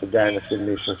then get the guy in a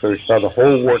submission. So you start the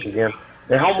whole work again.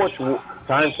 And how much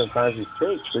time sometimes it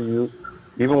takes for you,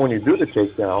 even when you do the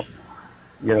takedown,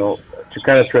 to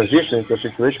kind of transition into a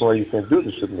situation where you can do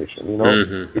the submission.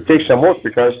 Hmm. It takes some work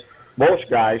because most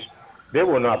guys, they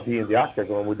will not be in the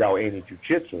octagon without any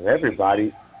jiu-jitsu.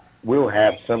 Everybody will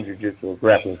have some jiu-jitsu or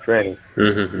grappling training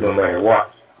no Hmm. matter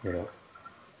what, you know.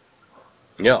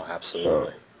 Yeah, So,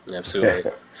 absolutely, yeah.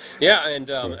 absolutely. Yeah,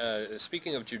 and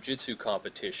speaking of jujitsu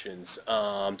competitions,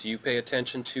 do you pay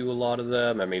attention to a lot of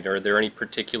them? I mean, are there any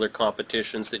particular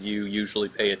competitions that you usually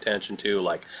pay attention to,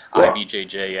 like Well,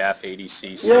 IBJJF, yeah,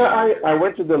 ADCC, I or?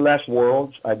 went to the last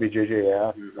Worlds,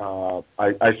 IBJJF. Hmm.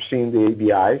 I've seen the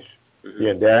ABIs. Hmm.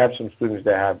 Yeah, they have some students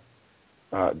that have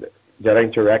uh, that are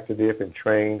interactive and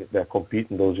trained that compete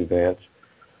in those events.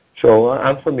 So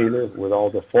I'm familiar with all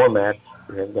the formats,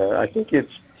 and I think it's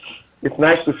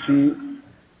nice to see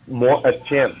more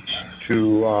attempts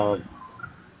to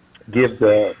give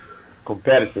the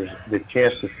competitors the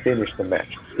chance to finish the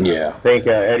match. Yeah. I think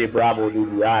Eddie Bravo,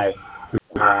 DDI,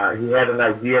 he had an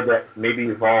idea that maybe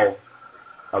evolved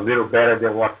a little better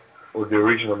than what the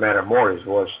original Matamoros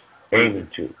was aiming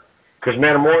to. Because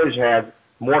Matamoros had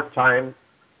more time,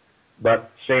 but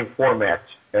same format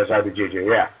as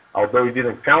IBJJF. Although he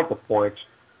didn't count the points,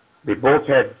 they both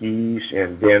had keys,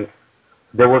 and then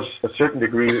there was a certain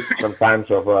degree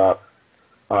sometimes of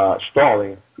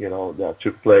stalling, that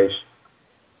took place.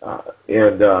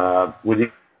 And with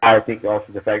it, I think also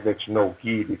the fact that it's no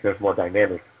gi becomes more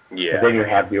dynamic. Yeah. And then you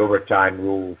have the overtime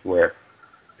rules where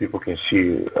people can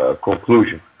see a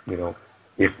conclusion,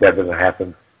 if that doesn't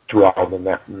happen throughout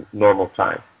the normal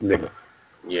time limit.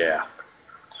 Yeah.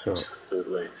 So.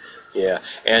 Absolutely. Yeah.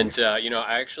 And,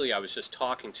 I was just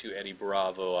talking to Eddie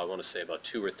Bravo, I want to say about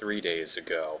 2 or 3 days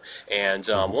ago. And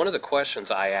one of the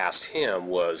questions I asked him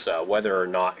was whether or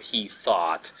not he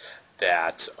thought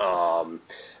that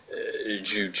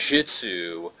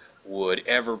jiu-jitsu would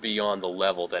ever be on the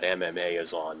level that MMA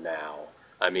is on now.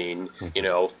 I mean,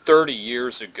 30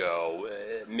 years ago,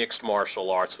 mixed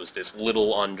martial arts was this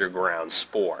little underground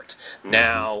sport.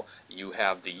 Now you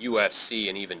have the UFC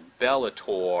and even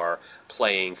Bellator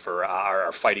playing for,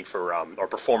 or fighting for, or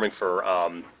performing for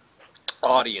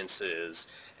audiences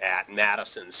at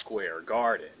Madison Square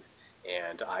Garden.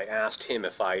 And I asked him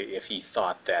if he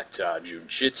thought that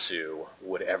jiu-jitsu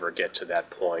would ever get to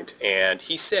that point, and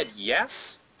he said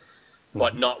yes,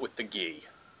 but not with the gi.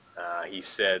 He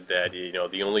said that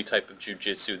the only type of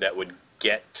jiu-jitsu that would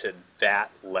get to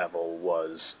that level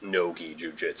was no-gi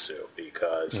jiu-jitsu,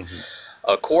 because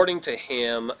according to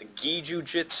him, gi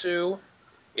jiu-jitsu,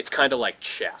 it's kind of like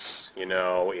chess.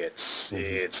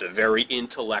 It's a very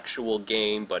intellectual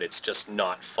game, but it's just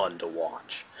not fun to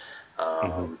watch.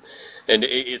 And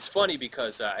it's funny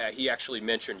because he actually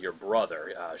mentioned your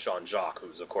brother, Jean-Jacques,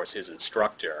 who's, of course, his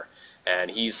instructor.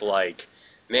 And he's like,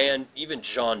 man, even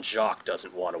Jean-Jacques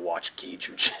doesn't want to watch gi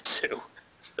jiu-jitsu.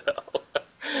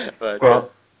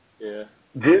 Yeah.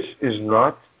 This is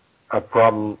not a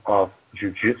problem of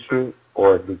jiu-jitsu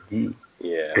or the gi.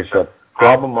 Yeah. It's a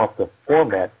problem of the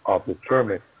format of the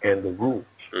tournament and the rules.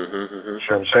 You know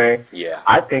what I'm saying? Yeah.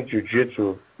 I think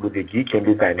jiu-jitsu with the gi can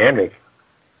be dynamic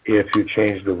if you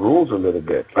change the rules a little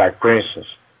bit. Like, for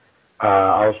instance,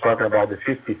 I was talking about the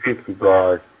 50-50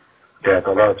 guard, that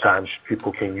a lot of times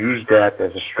people can use that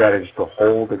as a strategy to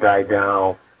hold the guy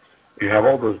down. You have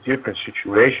all those different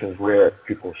situations where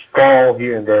people stall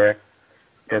here and there.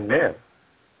 And then,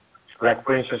 like,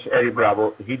 for instance, Eddie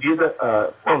Bravo, he did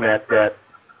a format that,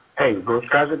 hey, those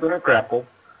guys are going to grapple.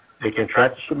 They can try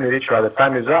to submit each other.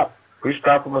 Time is up. We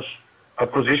start from a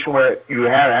position where you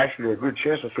have actually a good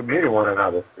chance of submitting one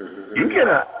another. You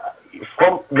can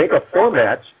make a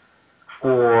format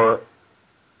for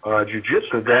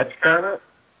jiu-jitsu that kind of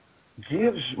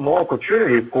gives more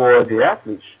opportunity for the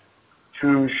athletes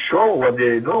to show what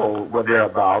they know, what they're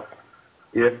about,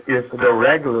 if the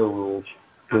regular rules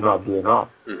do not do enough.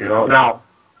 Now,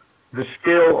 the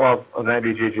scale of an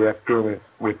IBJJF tournament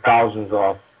with thousands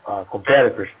of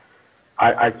competitors,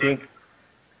 I think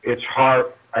it's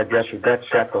hard, I guess, with that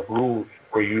set of rules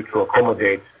for you to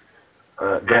accommodate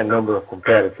that number of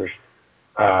competitors.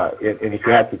 And if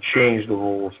you have to change the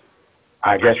rules,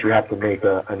 I guess you have to make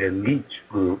an elite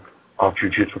group of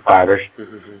jiu-jitsu fighters,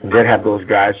 and then have those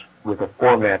guys with a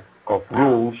format of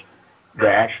rules that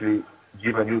actually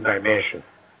give a new dimension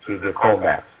to the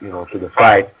combat, to the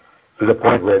fight, to the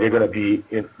point where they're going to be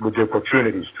with the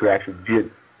opportunities to actually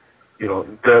get,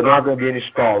 there's not going to be any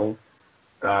stalling.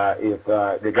 If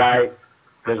the guy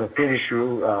doesn't finish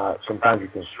you, sometimes you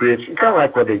can switch. It's kind of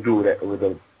like what they do with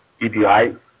the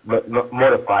EBI, but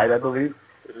modified, I believe.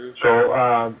 So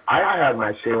I had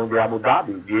my say on the Abu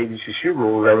Dhabi, the ADCC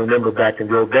rules. I remember back in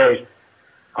the old days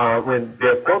when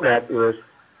their format was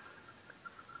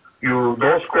you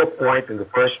don't score points in the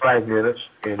first 5 minutes,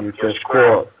 and you can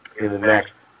score in the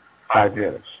next 5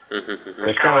 minutes.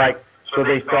 It's kind of like, so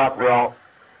they thought, well,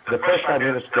 the first 5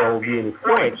 minutes there won't be any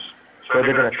points, so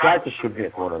they're going to try to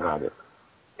submit one another.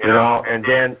 And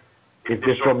then if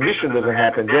the submission doesn't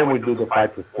happen, then we do the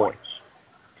fight with points.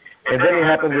 And then it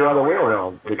happened the other way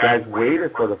around. The guys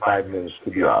waited for the 5 minutes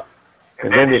to be up.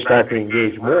 And then they started to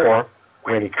engage more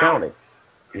when it counted.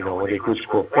 When they could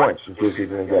score points until they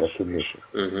didn't get a submission.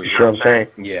 You see what I'm saying?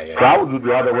 Yeah. So I would do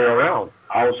the other way around.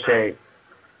 I would say,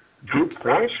 do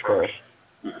points first.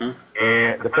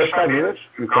 And the first 5 minutes,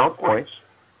 you count points.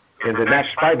 And the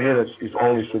next 5 minutes is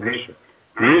only submission.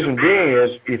 The reason being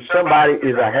is, if somebody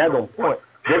is ahead on point,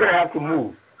 they're going to have to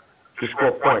move to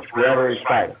score points, whoever is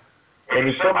fighting. And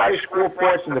if somebody scored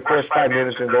points in the first 5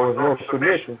 minutes and there was no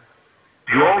submission,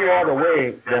 The only other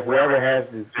way that whoever has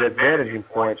the advantage in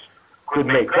points could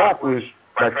make up was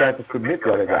by trying to submit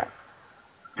the other guy.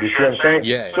 You see what I'm saying?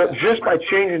 Yeah. So just by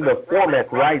changing the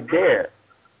format right there,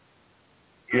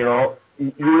 you know,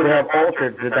 you would have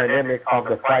altered the dynamic of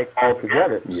the fight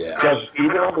altogether. Yeah. Because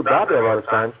even Abu Dhabi a lot of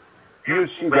times, you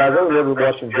see guys, I remember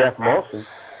watching Jeff Monson,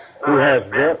 who was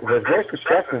very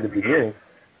successful in the beginning.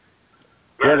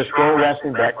 He had a strong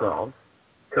wrestling background,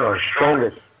 you know,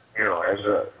 strongest, you know, as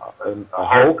a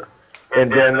Hulk.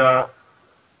 And then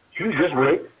you just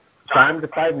wait, time to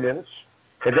 5 minutes.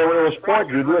 And then when it was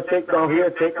points, you do a takedown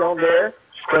here, takedown there,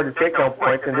 spread the takedown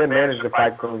points, and then manage the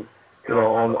fight from, you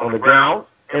know, on the ground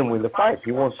and win the fight.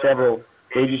 He won several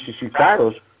ADCC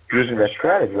titles using that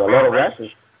strategy. A lot of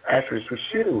wrestlers actually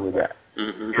succeeded with that,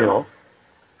 you know.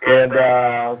 And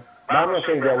I'm not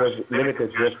saying that was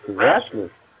limited just to wrestlers.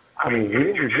 I mean,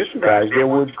 even jiu-jitsu guys, they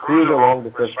would cruise along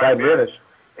the first 5 minutes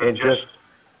and just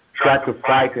try to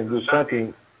fight and do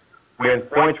something when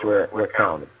points were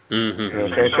counted. You know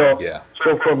what I'm saying? So,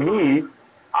 so for me,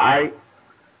 I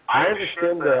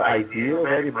understand the idea of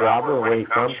Eddie Bravo and where he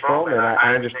comes from, and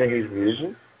I understand his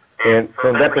reason. And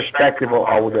from that perspective,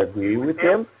 I would agree with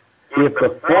him. If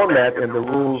the format and the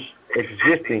rules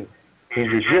existing in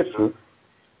jiu-jitsu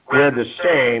were the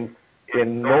same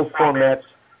and no format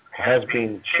has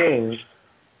been changed,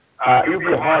 it would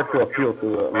be hard to appeal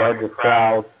to a larger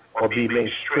crowd or be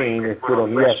mainstream and put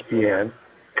on ESPN.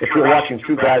 If you're watching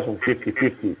two guys on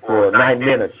 50-50 for 9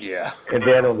 minutes, and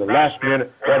then on the last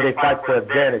minute, they fight for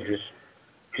advantages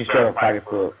instead of fighting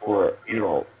for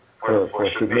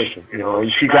submission. You know,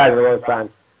 you see guys a lot of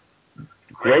times,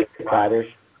 great fighters,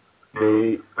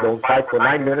 they don't fight for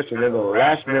 9 minutes, and then on the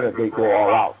last minute they go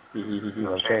all out. You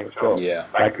know what I'm saying? So,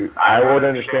 like, I would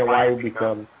understand why it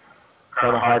becomes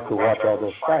kind of hard to watch all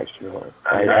those fights. You know,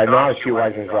 I now see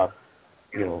why Zinzak,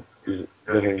 you know,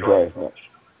 doesn't enjoy as much.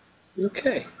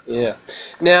 Okay, yeah.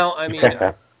 Now, I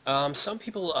mean, some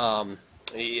people,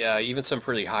 even some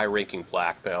pretty high-ranking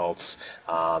black belts,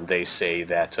 they say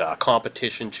that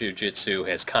competition jiu-jitsu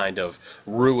has kind of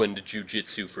ruined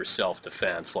jiu-jitsu for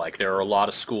self-defense. Like, there are a lot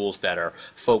of schools that are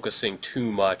focusing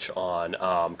too much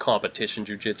on competition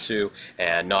jiu-jitsu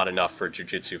and not enough for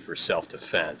jiu-jitsu for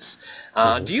self-defense.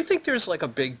 Do you think there's like a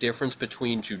big difference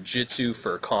between jiu-jitsu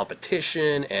for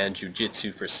competition and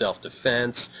jiu-jitsu for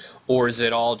self-defense, or is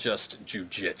it all just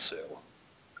jiu-jitsu?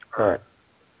 All right.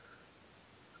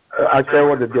 I'll tell you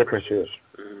what the difference is.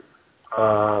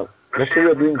 Let's say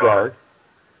you're doing guard,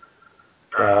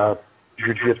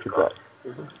 jiu-jitsu guard.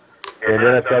 And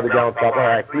then I tell the guy on top, all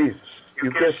right, please,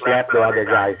 you can slap the other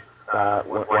guy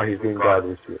while he's doing guard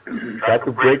with you. Try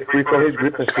to break free from his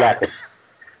grip and slap him.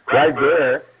 Right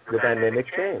there, the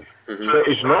dynamic change. So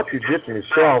it's not jiu-jitsu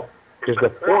itself, it's the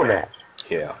format.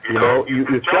 Yeah. You know,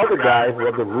 you tell the guys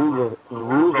what the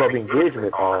rules of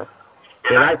engagement are,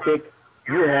 and I think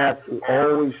you have to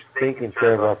always think in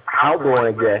terms of how do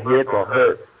I get hit or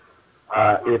hurt.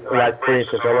 If, like, for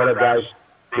instance, a lot of guys,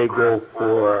 they go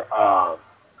for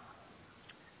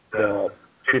the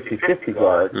 50-50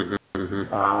 guard,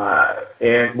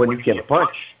 and when you can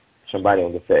punch somebody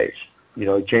on the face, you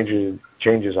know, it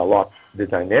changes a lot the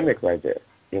dynamic right there,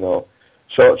 you know.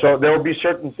 So there will be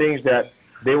certain things that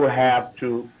they will have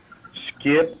to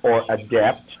skip or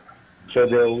adapt so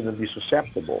they wouldn't be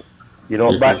susceptible, you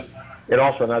know. But and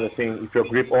also another thing, if your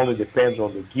grip only depends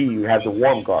on the gi, you have the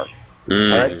warm guard. All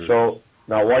right. So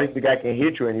now, what if the guy can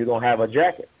hit you and you don't have a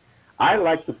jacket? I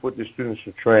like to put the students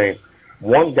to train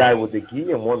one guy with the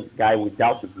gi and one guy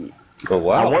without the gi. Oh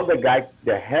wow! I want the guy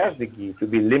that has the gi to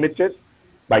be limited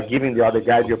by giving the other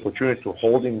guy the opportunity to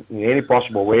hold him in any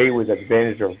possible way with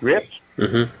advantage of grips,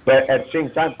 but at the same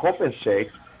time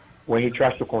compensate when he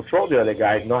tries to control the other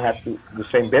guy, not have to the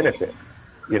same benefit,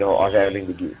 you know, of having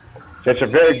the gi. So it's a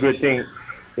very good thing.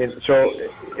 And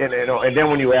then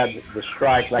when you add the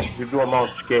strike, like if you do a mount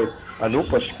escape, an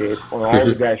UPA escape, when all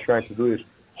the guy's trying to do is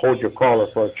hold your collar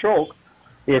for a choke,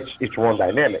 it's one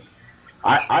dynamic.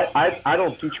 I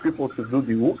don't teach people to do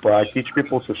the UPA. I teach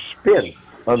people to spin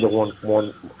under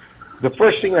one. The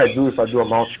first thing I do if I do a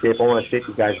mount escape, I want to take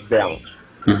the guy's balance.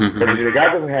 Because if the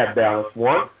guy doesn't have balance,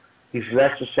 one, he's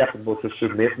less susceptible to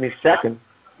submit me. Second,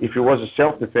 if it was a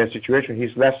self-defense situation,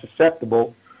 he's less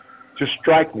susceptible to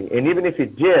strike me. And even if he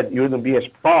did, you wouldn't be as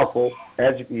powerful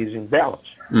as if he's in balance.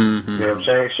 You know what I'm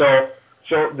saying? So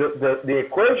the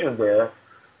equation there,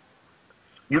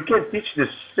 you can teach the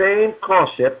same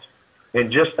concept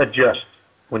and just adjust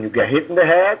when you get hit in the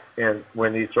head and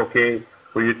when it's okay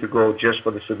for you to go just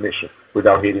for the submission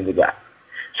without hitting the guy.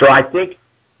 So I think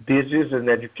this is an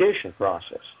education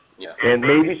process. And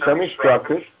maybe some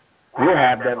instructors will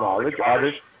have that knowledge,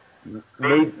 others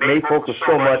may focus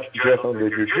so much just on the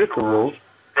jiu-jitsu rules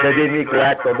that they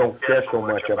neglect or don't care so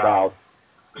much about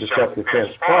the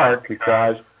self-defense part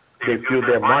because they feel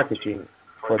their marketing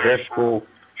for their school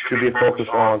should be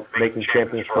focused on making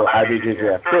champions for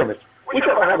IBJJF tournaments, which I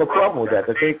don't have a problem with that.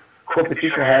 I think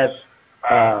competition has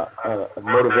a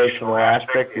motivational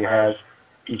aspect.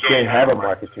 You can have a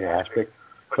marketing aspect,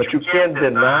 but you can't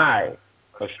deny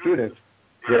a student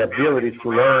their ability to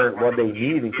learn what they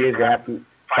need in case they have to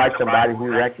fight somebody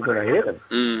who's actually going to hit them.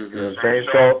 Mm-hmm. You know what I'm saying?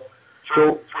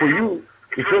 So for you,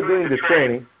 if you're doing the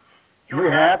training, you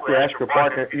have to ask your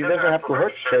partner. It doesn't have to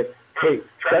hurt to say, hey,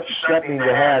 try to slap me in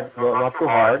the head, well, not too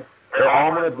hard. And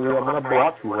all I'm going to do, I'm going to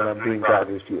block you when I'm doing that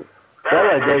with you. That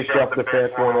right there is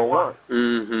self-defense 101.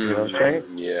 Mm-hmm. You know what I'm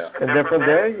saying? Yeah. And then from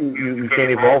there, you can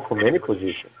evolve from any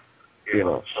position. You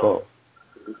know, so.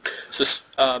 So,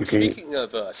 speaking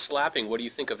of slapping, what do you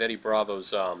think of Eddie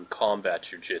Bravo's combat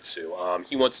jiu-jitsu?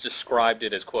 He once described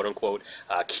it as, quote-unquote,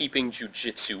 keeping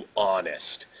jiu-jitsu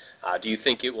honest. Do you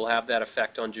think it will have that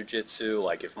effect on jiu-jitsu?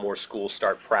 Like if more schools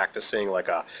start practicing like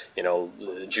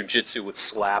jiu-jitsu with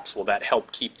slaps, will that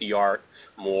help keep the art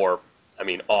more,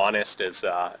 honest, as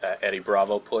Eddie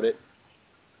Bravo put it?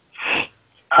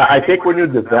 I think when you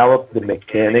develop the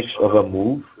mechanics of a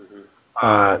move,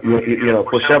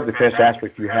 for self-defense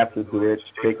aspect, you have to do it,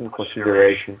 take in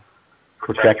consideration,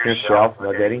 protect yourself,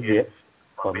 not getting hit,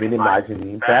 or minimizing the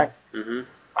impact, being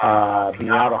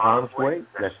out of harm's way,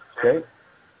 let's say.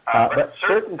 But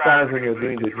certain times when you're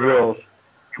doing the drills,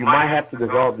 you might have to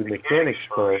develop the mechanics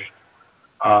first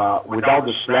without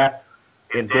the slap,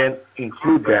 and then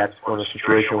include that on a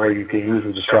situation where you can use it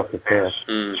with the self-defense.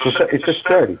 So it's a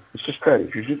study. It's a study.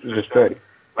 Jiu-jitsu is a study,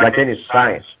 like any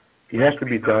science. It has to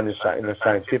be done in a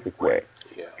scientific way.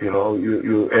 Yeah. You know,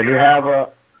 you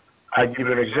have I give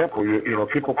you an example.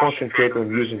 People concentrate on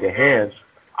using the hands.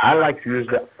 I like to use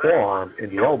the forearm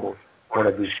and the elbows when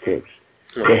I do escapes.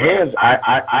 The hands,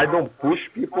 I don't push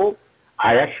people.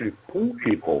 I actually pull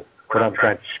people when I'm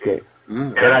trying to escape.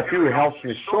 And I feel it helps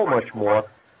me so much more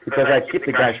because I keep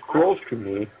the guys close to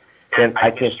me, and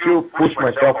I can still push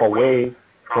myself away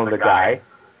from the guy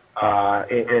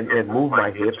and move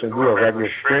my hips and do a regular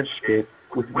strength escape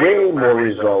with way more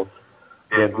results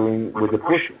than doing with the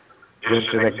pushing.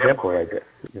 Just an example right there.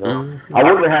 You know, I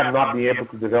wouldn't have not been able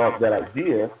to develop that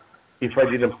idea if I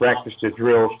didn't practice the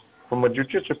drills from a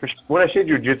jiu-jitsu perspective. When I say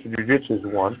jiu-jitsu is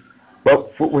one,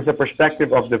 but with the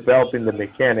perspective of developing the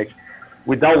mechanics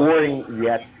without worrying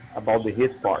yet about the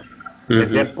hit part. And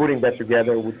then putting that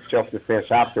together with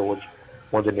self-defense afterwards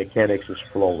when the mechanics is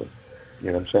flowing. You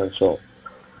know what I'm saying? So.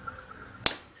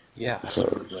 Yeah,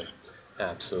 absolutely.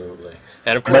 Absolutely.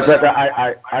 And of course... But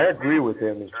I agree with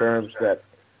him in terms that,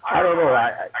 I don't know,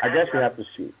 I guess you have to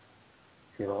see.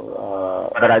 You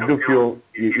know, but I do feel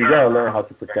you got to learn how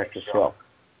to protect yourself.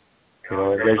 You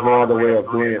know, and there's no other way of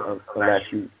doing it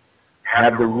unless you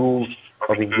have the rules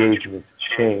of engagement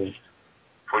changed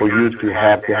for you to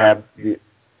have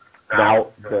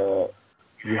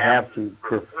you have to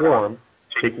perform,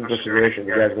 taking consideration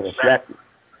the guy's going to slap you.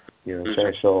 You know what I'm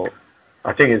saying? So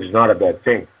I think it's not a bad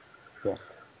thing. Yeah.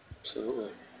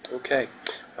 Absolutely. Okay.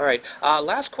 All right.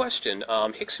 Last question.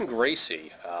 Rickson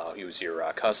Gracie, he was your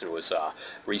cousin, was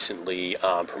recently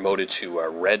promoted to a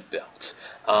red belt.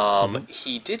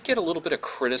 He did get a little bit of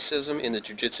criticism in the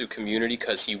jiu-jitsu community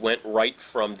because he went right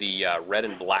from the red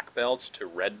and black belts to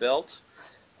red belts.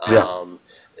 Why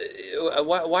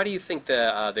do you think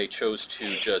that they chose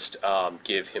to just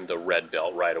give him the red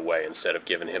belt right away instead of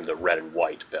giving him the red and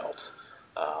white belt?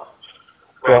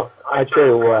 Well, I tell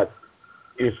you what,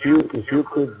 if you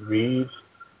could read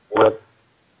what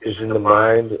is in the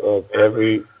mind of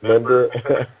every member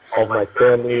of my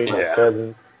family, my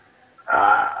cousins,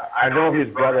 I know his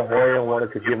brother Hoyer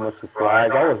wanted to give him a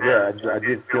surprise. I was there. I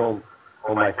did film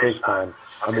on my FaceTime.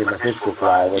 I mean, my Facebook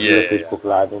Live. I did a Facebook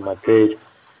Live on my page.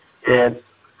 And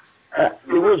it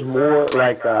was more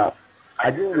like I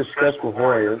didn't discuss with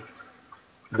Hoyer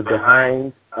the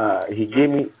behind. He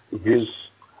gave me his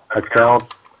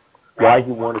account why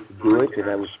he wanted to do it, and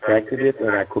I respected it,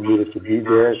 and I committed to be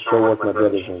there. So was my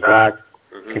brothers in Zach,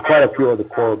 and quite a few of the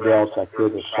core belts like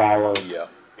Pedro Sala,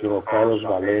 Carlos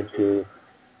Valente,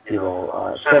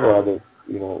 several other,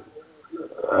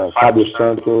 Fabio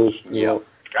Santos,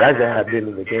 guys that have been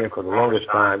in the game for the longest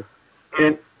time.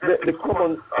 And the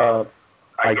common,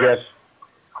 I guess,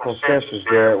 consensus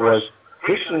there was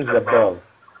Rickson is above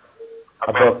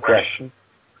question,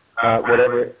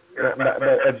 whatever. But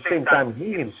at the same time,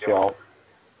 he himself,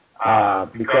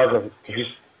 because of his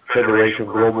federation,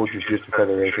 Global Jiu-Jitsu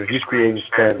Federation, he's creating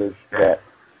standards that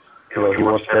he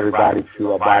wants everybody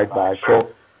to abide by.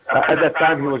 So at that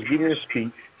time, he was giving a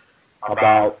speech,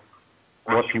 about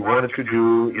what he wanted to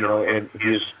do, and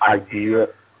his idea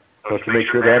was to make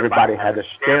sure that everybody had a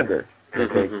standard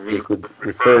that they could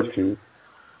refer to.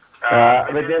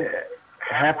 But then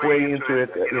halfway into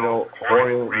it,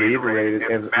 Hoyle reiterated,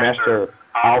 and Master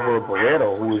Alvaro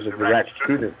Barreto, who was a direct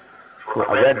student, a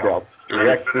red belt,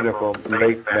 direct student from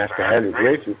late Master Helio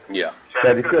Gracie,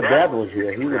 said if your dad was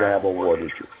here, he would have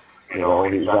awarded you. Are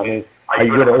you going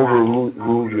to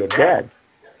overrule your dad?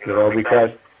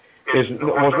 Because it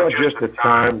was not just the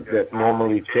time that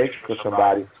normally takes for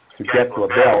somebody to get to a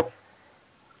belt,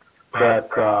 but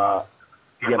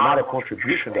the amount of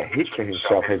contribution that Rickson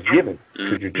himself has given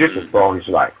to jiu-jitsu for all his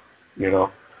life,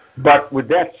 But with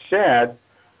that said,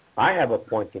 I have a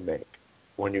point to make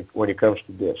when it comes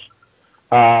to this.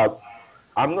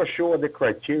 I'm not sure what the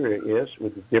criteria is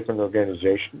with the different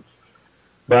organizations,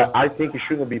 but I think it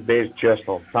shouldn't be based just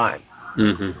on time.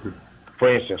 For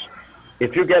instance,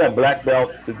 if you get a black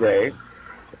belt today,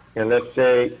 and let's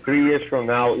say 3 years from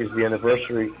now is the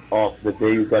anniversary of the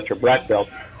day you got your black belt,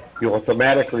 you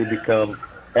automatically become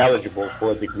eligible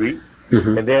for a degree.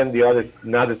 And then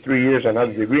another 3 years,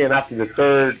 another degree, and after the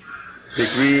third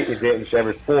degree, it's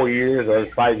every 4 years or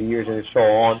 5 years, and so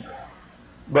on.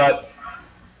 But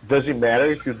does it matter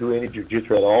if you do any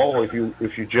jiu-jitsu at all, or if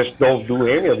you just don't do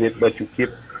any of it, but you keep,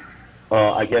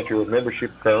 your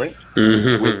membership current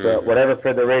with whatever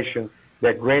federation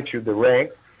that grants you the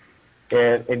rank,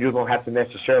 and you don't have to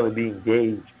necessarily be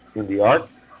engaged in the art.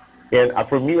 And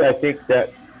for me, I think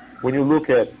that when you look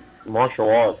at martial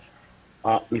arts,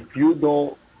 if you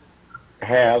don't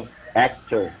have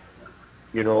active,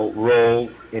 role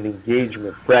and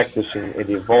engagement, practicing and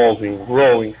evolving,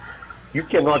 growing, you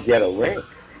cannot get a rank.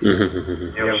 You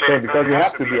know what I'm saying? Because you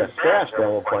have to be assessed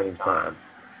at one point in time.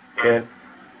 And,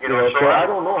 so I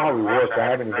don't know how it works. I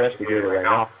haven't investigated right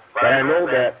now. But I know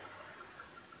that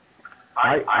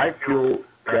I feel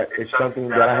that it's something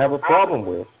that I have a problem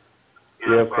with.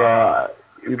 If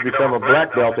you become a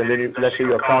black belt and then let's say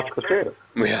you're a couch potato.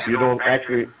 You don't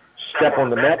actually step on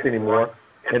the mat anymore,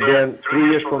 and then 3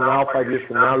 years from now, 5 years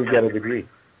from now, you get a degree.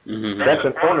 That's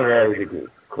an honorary degree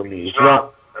for me. It's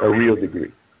not a real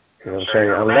degree. You know what I'm saying?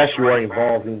 Unless you are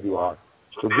involved in the art.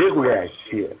 So this is the way I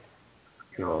see it.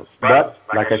 But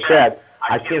like I said,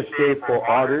 I can't say for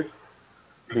others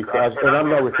because, and I'm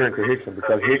not referring to Rickson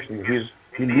because Rickson,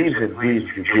 he lives and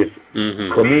breathes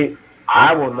jiu-jitsu. For me,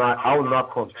 I will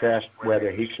not contest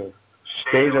whether Rickson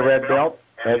stays a red belt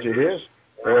as it is,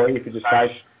 or if he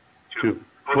decides to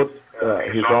put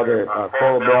his other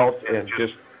coral belt and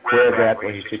just wear that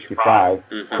when he's 65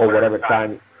 or whatever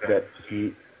time that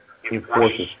he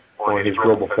enforces on his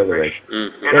global federation.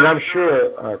 And I'm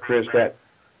sure, Chris, that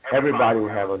everybody will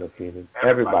have an opinion.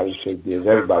 Everybody say this,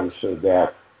 everybody say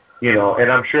that,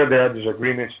 and I'm sure there are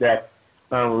disagreements that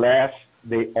unless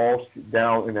they all sit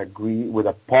down and agree with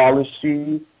a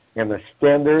policy and a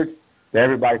standard that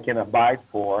everybody can abide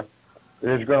for,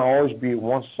 there's going to always be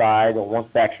one side or one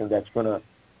faction that's going to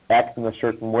act in a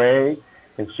certain way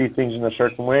and see things in a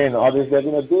certain way, and others that are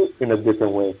going to do it in a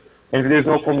different way. And if there's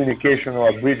no communication or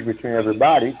a bridge between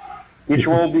everybody, each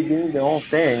one will be doing their own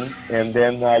thing, and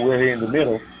then we're here in the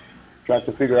middle trying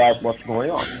to figure out what's going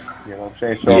on. You know what I'm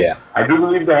saying? So I do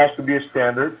believe there has to be a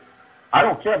standard. I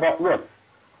don't care about, look,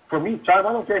 for me, time,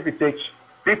 I don't care if it takes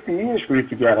 50 years for you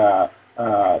to get a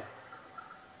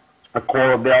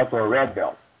coral belt or a red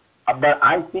belt. But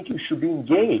I think you should be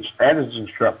engaged as an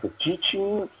instructor,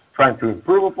 teaching, trying to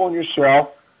improve upon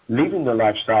yourself, living the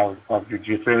lifestyle of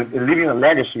jiu-jitsu, and leaving a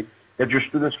legacy that your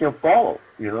students can follow.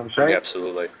 You know what I'm saying? Yeah,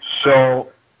 absolutely.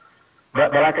 So,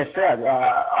 but like I said,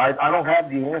 I don't have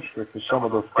the answer to some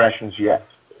of those questions yet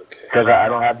because I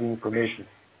don't have the information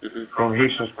from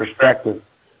Rickson's perspective.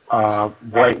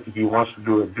 What he wants to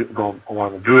do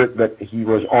it, but he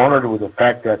was honored with the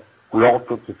fact that we all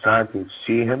took the time to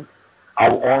see him. I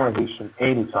will honor Rickson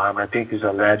anytime. I think he's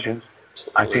a legend.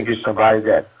 I think he's somebody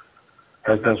that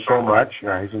has done so much. He's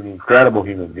an incredible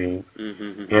human being.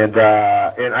 And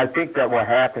I think that what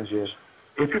happens is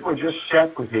if people just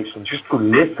sit with Rickson, just to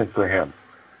listen to him,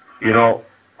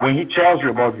 when he tells you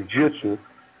about jiu-jitsu,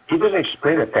 he doesn't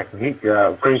explain the technique.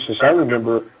 For instance, I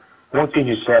remember one thing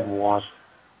he said was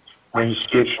when he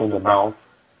skips from the mount,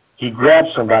 he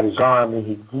grabs somebody's arm and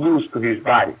he glues to his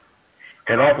body.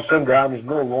 And all of a sudden, the arm is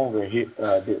no longer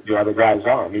the other guy's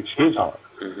arm. It's his arm.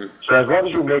 So as long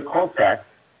as you make contact,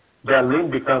 that limb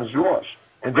becomes yours.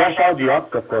 And that's how the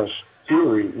octopus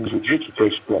theory in jiu-jitsu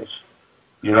takes place.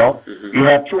 You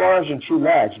have two arms and two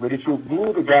legs, but if you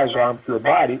glue the guy's arm to your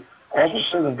body, all of a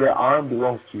sudden their arm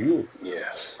belongs to you.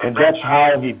 Yes. And that's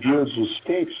how he builds his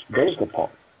escapes based upon.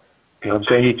 You know what I'm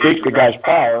saying? He takes the guy's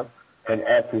power and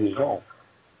adds to his own.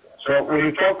 So when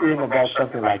you talk to him about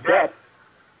something like that,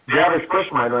 the average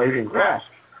person might not even grasp.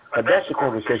 But that's the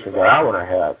conversation that I want to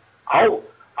have.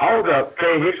 How would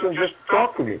Clay Hickson just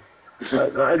talk to me? They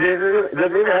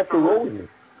doesn't even have to roll with me.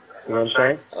 You know what I'm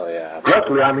saying? Oh, yeah. Absolutely.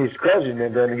 Luckily, I'm his cousin,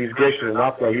 and then he's gracious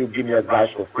enough that he'll give me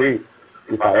advice for free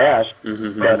if I ask.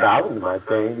 But I wouldn't mind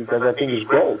paying because I think it's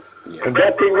gold. Yeah. And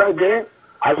that thing right there,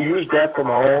 I use that for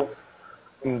my own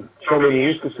in so many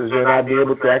instances, and I'd be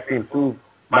able to actually improve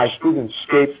my students'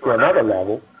 skates to another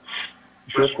level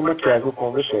just from a casual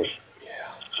conversation. Yeah.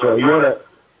 So you want to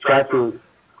try to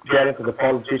get into the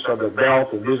politics of the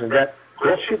belt and this and that,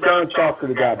 go sit down and talk to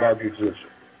the guy about jiu-jitsu.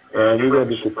 And you're going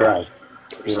to be surprised,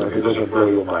 you know, if it doesn't blow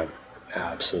your mind.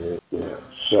 Absolutely. Yeah.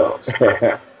 So.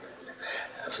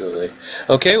 Absolutely.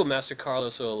 Okay, well, Master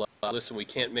Carlos, so, listen, we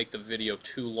can't make the video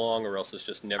too long or else it's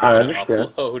just never going to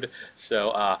upload.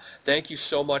 So thank you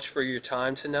so much for your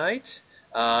time tonight.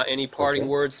 Any parting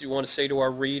words you want to say to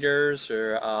our readers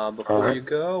or before you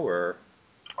go? Or?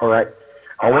 All right.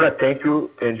 I want to thank you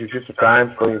and Jiu-Jitsu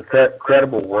Times for your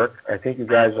incredible work. I think you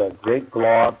guys are a great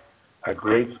blog, a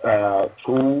great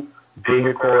tool,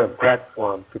 vehicle, and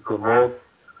platform to promote,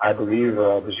 I believe,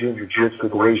 Brazilian Jiu-Jitsu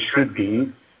the way it should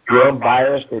be. You're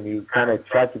unbiased, and you kind of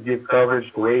try to give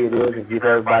coverage the way it is and give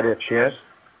everybody a chance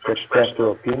to express their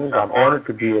opinions. I'm honored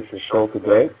to be at your show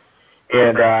today.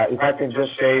 And if I can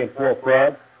just say in full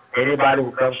plug, anybody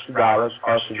who comes to Dallas,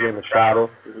 RCJ Machado,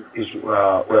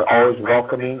 we're always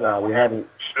welcoming. We're having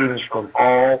students from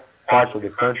all parts of the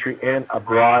country and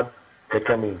abroad that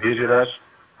come and visit us.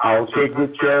 I will take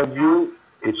good care of you.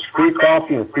 It's free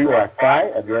coffee and free Wi-Fi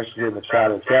at the RCJ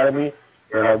Machado Academy,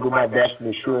 and I'll do my best to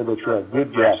make sure that you're a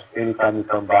good guest anytime you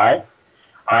come by.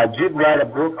 I did write a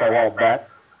book a while back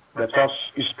that talks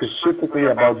specifically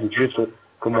about jiu-jitsu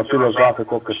from a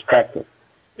philosophical perspective.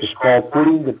 It's called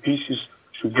Putting the Pieces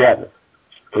Together.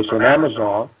 It's on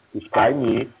Amazon. It's by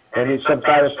me, and its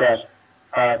subtitle says,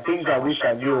 Things I Wish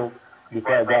I Knew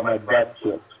Before I Got My Butt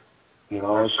Kicked. You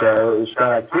know, so it's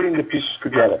kind of like putting the pieces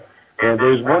together. And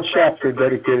there's one chapter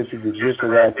dedicated to jiu-jitsu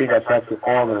that I think I try to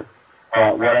honor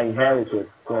what I inherited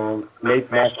from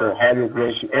late Master Harriet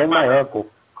Gracie and my uncle,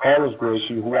 Carlos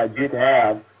Gracie, who I did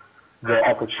have the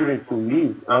opportunity to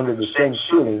live under the same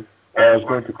ceiling I was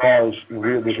going to college in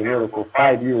Rio de Janeiro for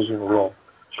 5 years in a row.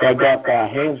 So I got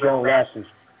hands-on lessons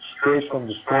straight from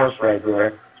the source right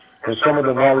there. And some of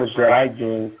the knowledge that I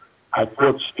gained, I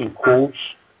put in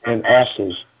quotes and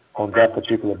essays on that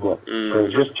particular book. So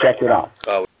just check it out.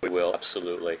 Oh, we will,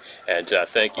 absolutely. And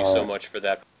thank you so much for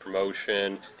that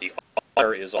promotion. The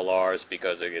honor is all ours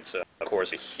because it's, of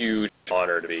course, a huge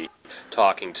honor to be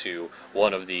talking to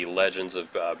one of the legends of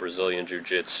Brazilian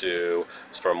Jiu-Jitsu,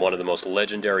 from one of the most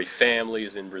legendary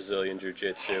families in Brazilian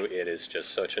Jiu-Jitsu. It is just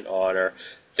such an honor.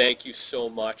 Thank you so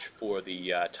much for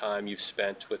the time you've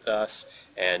spent with us,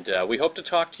 and we hope to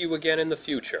talk to you again in the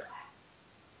future.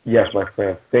 Yes, my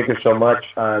friend. Thank you so much.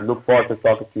 Look forward to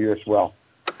talking to you as well.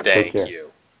 Thank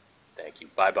you. Thank you.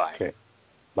 Bye-bye. Okay.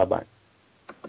 Bye-bye.